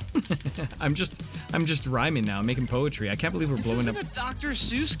 I'm just rhyming now, making poetry. I can't believe we're blowing up. This isn't a Dr.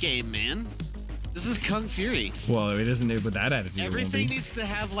 Seuss game, man. This is Kung Fury. Well, it isn't with that attitude. Everything needs to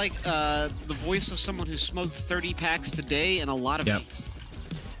have like the voice of someone who smoked 30 packs today and a lot of eggs.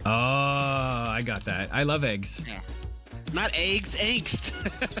 Oh, I got that. I love eggs. Yeah. Not eggs, angst.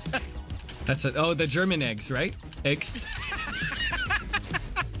 That's it. Oh, the German eggs, right? Eggst.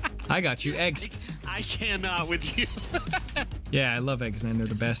 I got you. Eggst. I cannot with you. Yeah, I love eggs, man. They're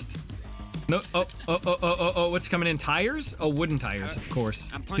the best. No. Oh. What's coming in? Tires? Oh, wooden tires, of course.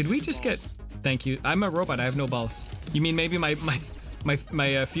 Did we just get? Thank you. I'm a robot. I have no balls. You mean maybe my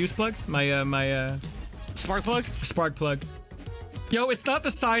fuse plugs? My spark plug? Spark plug. Yo, it's not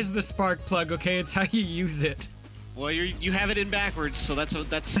the size of the spark plug, okay? It's how you use it. Well, you have it in backwards, so that's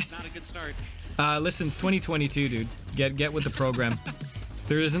not a good start. Listen, it's 2022, dude. Get with the program.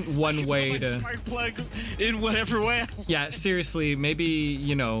 There isn't one way to spark plug in whatever way. Yeah, seriously, maybe,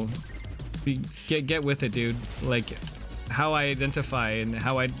 you know, get with it, dude. Like, how I identify and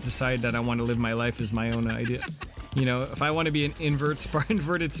how I decide that I want to live my life is my own idea. You know, if I want to be an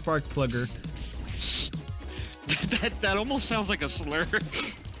inverted spark plugger. That almost sounds like a slur.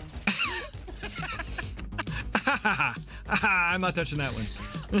 I'm not touching that one.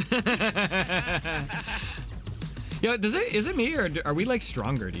 Yo, is it me, or are we like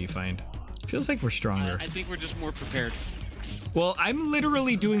stronger, do you find? Feels like we're stronger. I think we're just more prepared. Well, I'm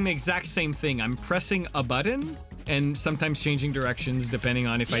literally doing the exact same thing. I'm pressing a button and sometimes changing directions depending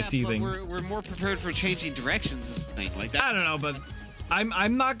on if I see things. We're more prepared for changing directions is the thing. Like that. I don't know, but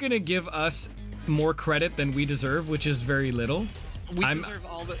I'm not gonna give us more credit than we deserve, which is very little. We deserve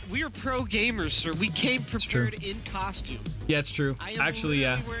all the. We are pro gamers, sir. We came prepared in costume. Yeah, it's true. I am Actually,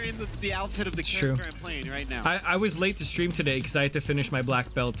 yeah. wearing the outfit of the It's character true. I'm playing right now. I was late to stream today because I had to finish my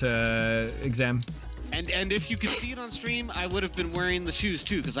black belt exam. And if you could see it on stream, I would have been wearing the shoes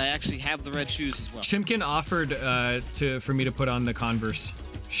too, because I actually have the red shoes as well. Chimkin offered for me to put on the Converse.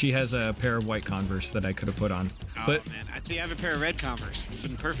 She has a pair of white Converse that I could have put on. Oh but man, I see. I have a pair of red Converse. It's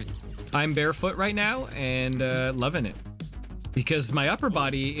been perfect. I'm barefoot right now and loving it. Because my upper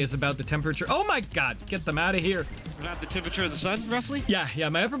body is about the temperature. Oh my god, get them out of here. About the temperature of the sun, roughly? Yeah,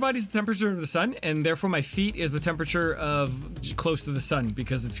 my upper body's the temperature of the sun, and therefore my feet is the temperature of close to the sun,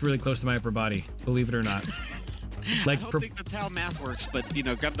 because it's really close to my upper body, believe it or not. Like, I don't think that's how math works, but, you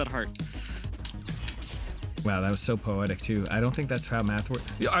know, grab that heart. Wow, that was so poetic, too. I don't think that's how math works.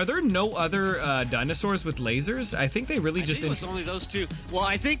 Are there no other dinosaurs with lasers? I think they really just... I think it was only those two. Well,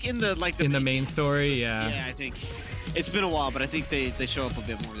 I think in the, like... in the main story, yeah. Yeah, I think... It's been a while, but I think they show up a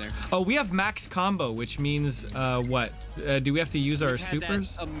bit more there. Oh, we have max combo, which means what? Do we have to use our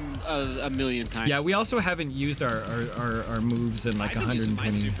supers? A million times. Yeah, we also haven't used our moves in like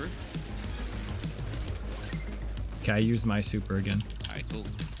 120. My super. Okay, I used my super again. Alright, cool.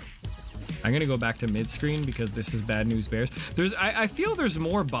 I'm gonna go back to mid screen because this is Bad News Bears. I feel there's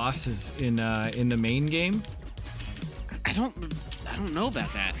more bosses in the main game. I don't know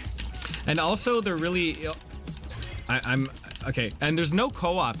about that. And also they're really, I'm okay. And there's no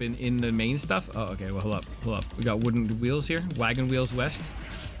co-op in the main stuff. Oh, okay. Well, hold up. We got wooden wheels here. Wagon Wheels West.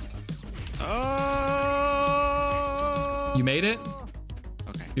 Oh. You made it.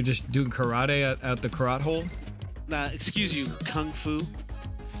 Okay. You're just doing karate at the karate hole. Excuse you, kung fu.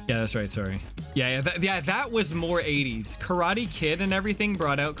 Yeah, that's right. Sorry. Yeah, that was more 80s. Karate Kid and everything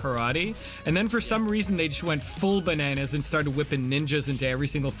brought out karate, and then for some reason they just went full bananas and started whipping ninjas into every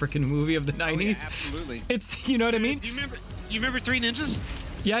single freaking movie of the 90s. Oh, yeah, absolutely. It's, you know what I mean? You remember Three Ninjas?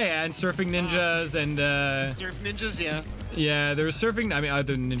 Yeah, and Surfing Ninjas and Surf Ninjas, yeah. Yeah, there was surfing. I mean,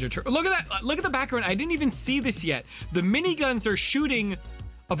 other than Ninja Turtle. Look at that! Look at the background. I didn't even see this yet. The miniguns are shooting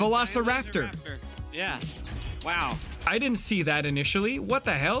a Velociraptor. Yeah. Wow. I didn't see that initially. What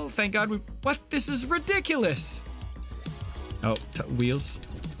the hell? Thank God we... What? This is ridiculous. Oh, wheels.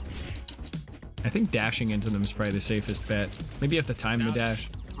 I think dashing into them is probably the safest bet. Maybe you have to time the dash.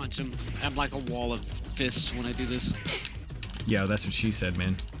 Punch him. I'm like a wall of fists when I do this. Yeah, that's what she said,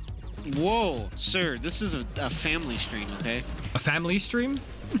 man. Whoa, sir, this is a family stream, okay? A family stream?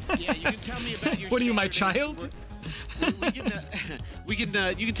 Yeah, you can tell me about your What are you, my Saturdays child? you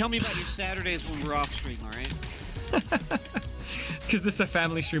can tell me about your Saturdays when we're off stream, all right? Because this is a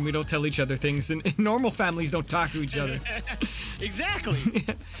family stream, we don't tell each other things, and normal families don't talk to each other. Exactly.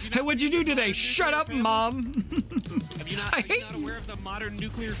 Hey, what'd you do today? Shut up, family? Mom. Are you not aware of the modern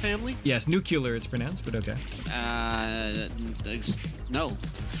nuclear family? Yes, nuclear it's pronounced, but okay. No.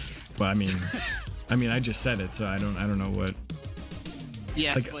 Well, I mean, I just said it, so I don't know what.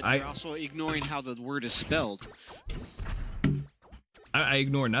 Yeah, like, but you're also ignoring how the word is spelled. I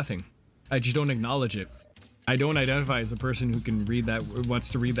ignore nothing. I just don't acknowledge it. I don't identify as a person who can read that, wants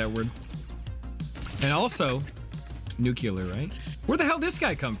to read that word. And also, nuclear, right? Where the hell did this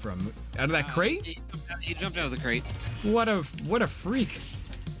guy come from? Out of that crate? He jumped out of the crate. What a freak.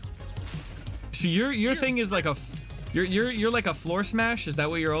 So your thing is like a, you're like a floor smash? Is that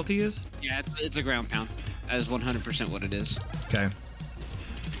what your ulti is? Yeah, it's a ground pound. That is 100% what it is. Okay.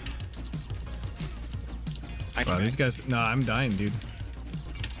 Wow, these guys. No, I'm dying, dude.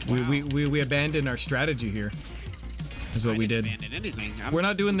 Wow. We abandoned our strategy here. Is what we did. Anything. We're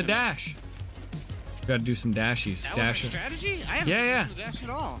not doing the dash. We gotta do some dashies. That was our strategy? I haven't done the dash at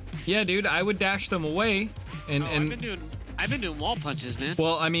all. Yeah, dude, I would dash them away, and I've been doing wall punches, man.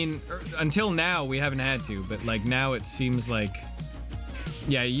 Well, I mean, until now we haven't had to, but like now it seems like,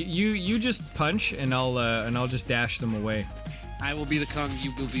 yeah, you just punch, and I'll just dash them away. I will be the Kung.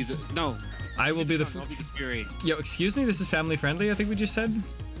 You will be the I will be the. I'll be the Fury. Yo, excuse me. This is family friendly. I think we just said.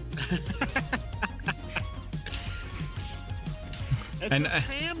 That's a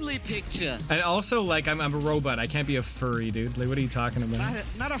family picture. And also, like, I'm a robot. I can't be a furry, dude. Like, what are you talking about?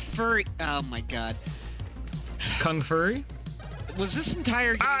 Not a furry. Oh my god. Kung furry? Was this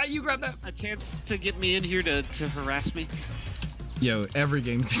entire game you grabbed that. A chance to get me in here to harass me? Yo, every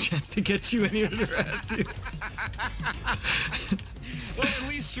game's a chance to get you in here to harass you. Well, at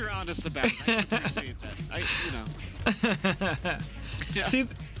least you're honest about it. I appreciate that. Yeah. See,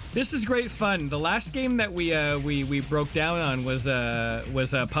 this is great fun. The last game that we broke down on was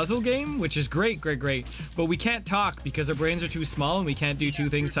a puzzle game, which is great. But we can't talk because our brains are too small and we can't do two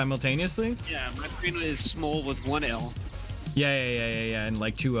things simultaneously. Yeah, my brain is small with one L. Yeah, and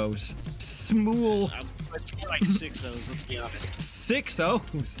like 2 O's. Smool. It's more like 6 O's, let's be honest. 6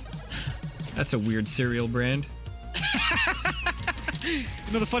 O's? That's a weird cereal brand. You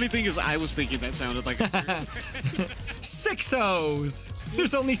know, the funny thing is I was thinking that sounded like a cereal brand. 6 O's!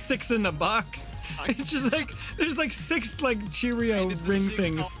 There's only 6 in the box. It's just like, there's like 6 like Cheerio ring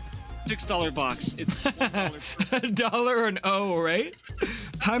things. $6 box. It's $1. $1 or an O, right?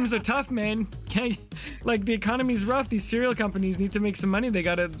 Times are tough, man. Can't, like, the economy's rough. These cereal companies need to make some money. They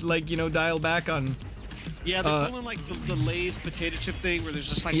gotta, like, you know, dial back on. Yeah, they're pulling like the Lay's potato chip thing where there's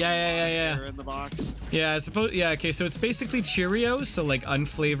just like yeah in the box. Yeah, I suppose. Yeah, okay. So it's basically Cheerios, so like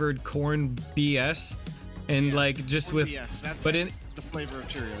unflavored corn BS, and like just corn with. BS. That's the flavor of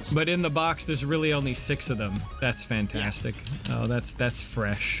Cheerios. But in the box, there's really only 6 of them. That's fantastic. Yeah. Oh, that's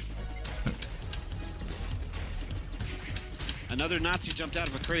fresh. Another Nazi jumped out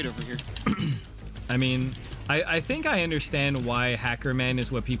of a crate over here. I mean, I think I understand why HACKERMAN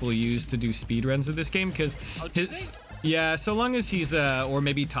is what people use to do speedruns of this game, because yeah, so long as he's or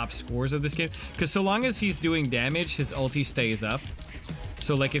maybe top scores of this game, because so long as he's doing damage, his ulti stays up.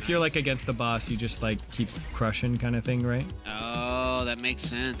 So like if you're like against the boss, you just like keep crushing kind of thing, right? Oh, that makes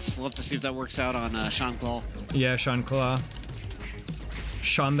sense. We'll have to see if that works out on Sean Claw. Yeah, Sean Claw.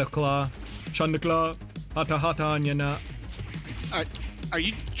 Sean the Claw. Chandakla, hata hata anyana. Are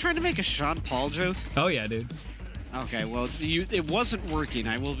you trying to make a Sean Paul joke? Oh yeah, dude. Okay, well, it wasn't working.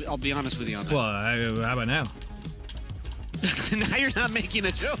 I'll be honest with you on that. Well, how about now? Now you're not making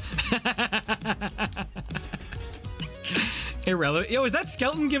a joke. Irrelevant. Yo, is that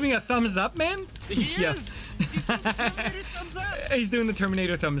Skeleton giving a thumbs up, man? He is. He's doing the Terminator thumbs up. He's doing the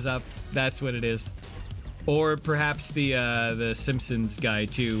Terminator thumbs up. That's what it is. Or perhaps the Simpsons guy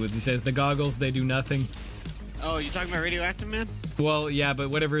too. He says the goggles, they do nothing. Oh, you talking about Radioactive Man? Well, yeah, but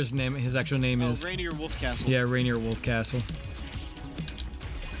whatever his actual name is. Rainier Wolfcastle. Yeah, Rainier Wolfcastle.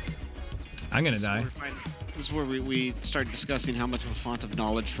 I'm gonna die. This is where we start discussing how much of a font of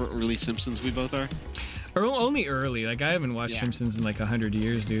knowledge for early Simpsons we both are. Only early. Like, I haven't watched Simpsons in like 100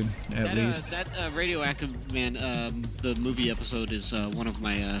 years, dude. At least. That Radioactive Man, the movie episode is one of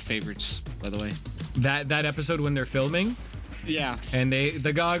my favorites, by the way. That episode when they're filming? Yeah. And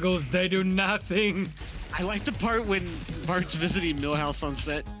the goggles, they do nothing. I like the part when Bart's visiting Milhouse on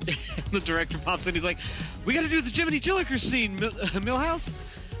set. And the director pops in. He's like, "We got to do the Jiminy Chilliker scene, Milhouse."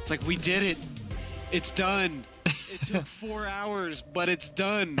 It's like, we did it. It's done. It took 4 hours, but it's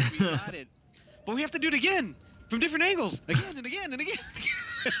done. We got it. But we have to do it again, from different angles, again and again and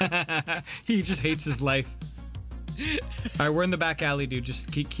again. He just hates his life. All right, we're in the back alley, dude.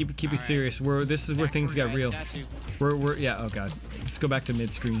 Just keep it serious. This is where things got real. We're yeah. Oh god. Let's go back to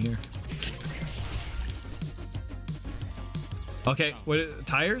mid screen here. Okay, what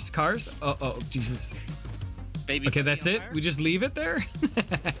tires? Cars? Oh, Jesus. Baby, okay, that's it? We just leave it there?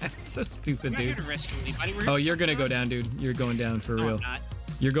 It's so stupid, dude. Oh, you're gonna go down, dude. You're going down for real. I'm not.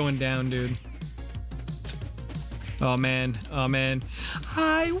 You're going down, dude. Oh, man. Oh, man.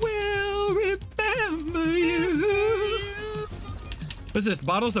 I will remember you. What's this?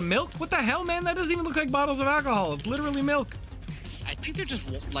 Bottles of milk? What the hell, man? That doesn't even look like bottles of alcohol. It's literally milk. I think they're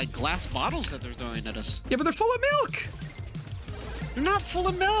just like glass bottles that they're throwing at us. Yeah, but they're full of milk. They're not full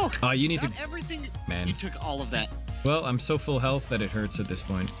of milk. Oh, you need not to... everything. Man. You took all of that. Well, I'm so full health that it hurts at this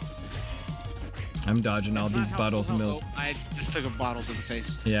point. I'm dodging all these bottles of milk. Oh, I just took a bottle to the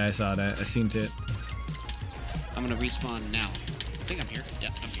face. Yeah, I saw that. I seen it. I'm gonna respawn now. I think I'm here. Yeah,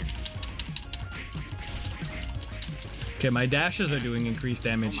 I'm here. Okay, my dashes are doing increased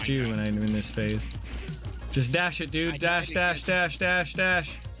damage too when I'm in this phase. Just dash it, dude. Dash, dash, dash, dash,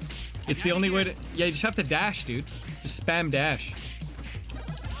 dash. It's the only way to... Yeah, you just have to dash, dude. Just spam dash.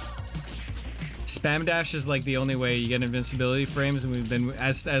 Spam dash is like the only way you get invincibility frames, and then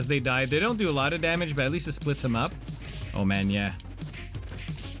as they die, they don't do a lot of damage, but at least it splits them up. Oh man, yeah.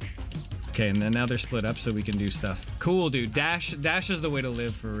 Okay, and then now they're split up, so we can do stuff. Cool, dude. Dash is the way to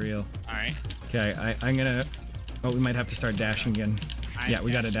live for real. All right. Okay, I'm gonna. Oh, we might have to start dashing again. Yeah,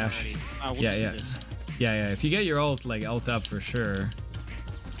 we gotta dash. Yeah. If you get your ult up for sure.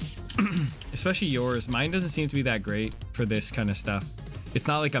 Especially yours. Mine doesn't seem to be that great for this kind of stuff. It's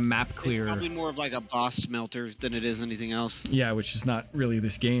not like a map clear. It's probably more of like a boss smelter than it is anything else. Yeah, which is not really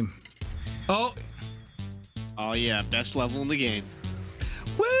this game. Oh. Oh yeah, best level in the game.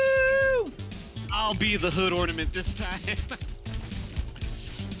 Woo! I'll be the hood ornament this time.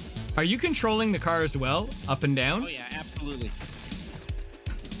 Are you controlling the car as well? Up and down? Oh yeah, absolutely.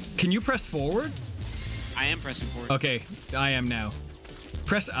 Can you press forward? I am pressing forward. Okay, I am now.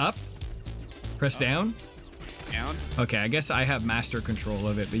 Press up. Press down. Down. Okay, I guess I have master control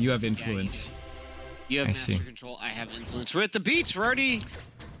of it, but you have influence. You have master control. I have influence. We're at the beach. We're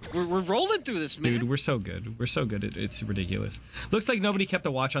rolling through this, man. Dude, we're so good. We're so good. It's ridiculous. Looks like nobody kept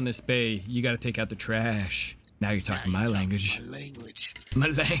a watch on this bay. You got to take out the trash. Now you're talking my language. My language. My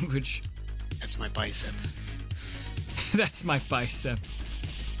language. That's my bicep. That's my bicep.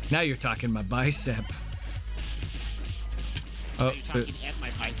 Now you're talking my bicep. Oh, you're talking at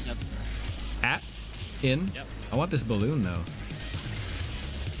my bicep. At? In? Yep. I want this balloon, though.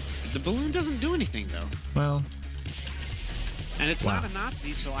 The balloon doesn't do anything, though. Well. And it's not a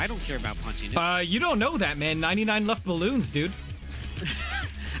Nazi, so I don't care about punching it. You don't know that, man. 99 left balloons, dude.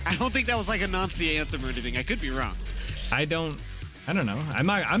 I don't think that was like a Nazi anthem or anything. I could be wrong. I don't know.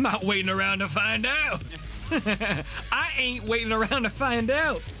 I'm not waiting around to find out. I ain't waiting around to find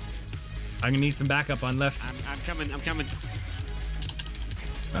out. I'm gonna need some backup on left. I'm coming.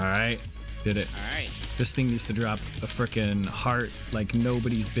 All right. Did it. All right. This thing needs to drop a frickin' heart like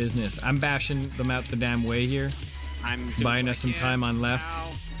nobody's business. I'm bashing them out the damn way here. I'm buying us some time on left.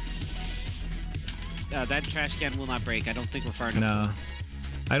 That trash can will not break. I don't think we're far enough. No.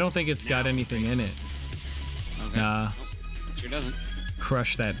 I don't think it's got anything in it. Okay. Nah. Nope. Sure doesn't.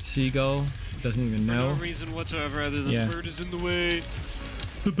 Crush that seagull. Doesn't even know. For no reason whatsoever other than the bird is in the way.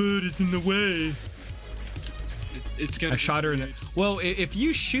 The bird is in the way. It's gonna. I shot her in the... Well, if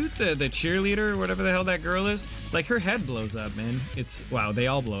you shoot the cheerleader or whatever the hell that girl is, like her head blows up, man. It's wow, they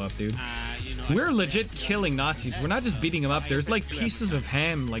all blow up, dude. You know, We're legit killing Nazis. We're not just beating them up. There's like pieces of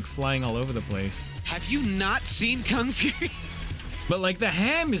ham like flying all over the place. Have you not seen Kung Fury? But like the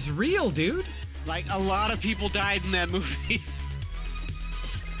ham is real, dude. Like a lot of people died in that movie.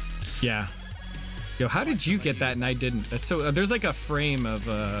 Yeah. Yo, how did you get that and I didn't? That's so. There's like a frame of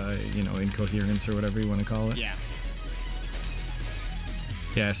you know, incoherence or whatever you want to call it. Yeah.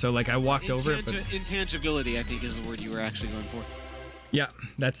 Yeah. So like I walked over it, but intangibility, I think, is the word you were actually going for. yeah,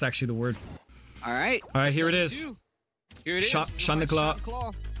 that's actually the word. All right. All right, here it is. Here it is. Shun the claw.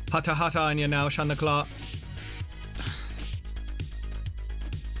 Hata hata on you now, shun the claw.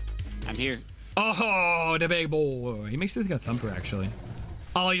 I'm here. Oh, the big boy. He makes me think of Thumper, actually.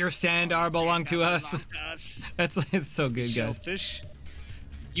 All your sand are belong to us. That's it's so good, guys. Shellfish.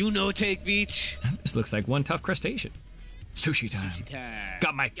 You know, take beach. This looks like one tough crustacean. Sushi time.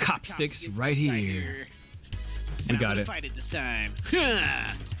 Got my copsticks right here. We got it. Fight it this time.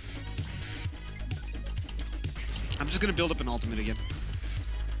 I'm just gonna build up an ultimate again.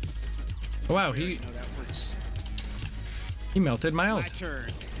 Oh, wow, I know that works. he melted my My ult. turn.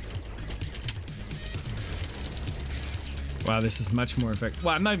 Wow, this is much more effective.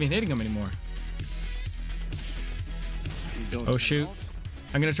 Well, I'm not even hitting him anymore. Oh, shoot.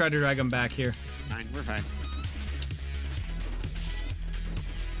 I'm gonna try to drag him back here. Fine, we're fine.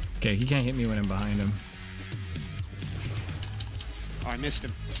 Okay, he can't hit me when I'm behind him. Oh, I missed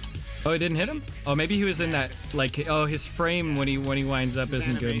him. Oh, he didn't hit him? Oh, maybe he was in that, like, oh, his frame when he winds up His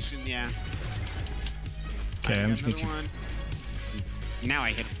isn't good. animation, yeah. Okay, I'm just another gonna... one. Now I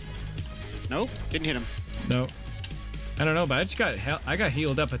hit him. Nope, didn't hit him. No. I don't know, but I got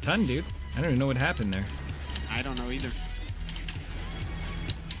healed up a ton, dude. I don't even know what happened there. I don't know either.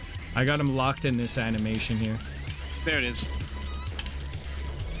 I got him locked in this animation here. There it is.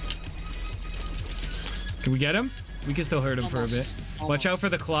 Can we get him? We can still hurt him for a bit. Almost. Watch out for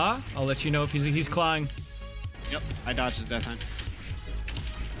the claw. I'll let you know if he's clawing. Yep, I dodged it that time.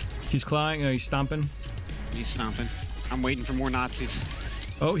 He's clawing. Oh, he's stomping. He's stomping. I'm waiting for more Nazis.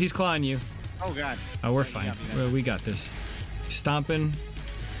 Oh, he's clawing you. Oh, God. Oh, we're Yeah, you fine. got me that Well, time. we got this. Stomping.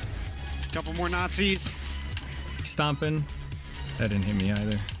 Couple more Nazis. Stomping. That didn't hit me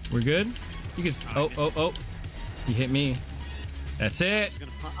either. We're good? You can... Oh. He hit me. That's it.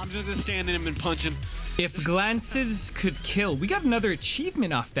 I'm just gonna stand in him and punch him. If glances could kill. We got another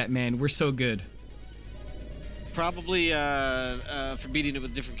achievement off that, man. We're so good. Probably for beating it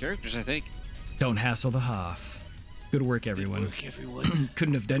with different characters, I think. Don't hassle the Hoff. Good work, everyone. Good work, everyone.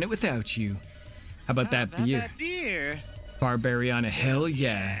 Couldn't have done it without you. How about that beer? That beer. Barbariana, hell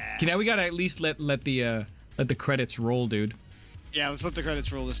yeah. Okay, now we gotta at least let the credits roll, dude. Yeah, let's let the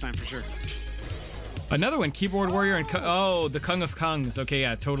credits roll this time for sure. Another one, Keyboard Warrior and oh, the Kung of Kungs. Okay,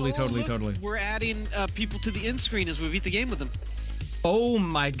 yeah, totally. We're adding people to the end screen as we beat the game with them. Oh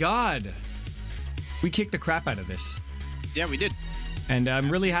my god. We kicked the crap out of this. Yeah, we did. And I'm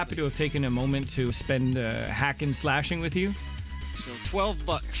really happy to have taken a moment to spend hacking slashing with you. So $12.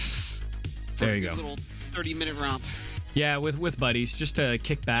 For There you a go. Little 30-minute romp. Yeah, with buddies, just to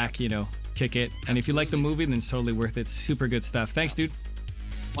kick back, you know, kick it. And if you like the movie, then it's totally worth it. Super good stuff. Thanks, dude.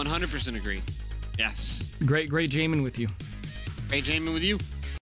 100% agree. Yes. Great jamming with you. Great jamming with you.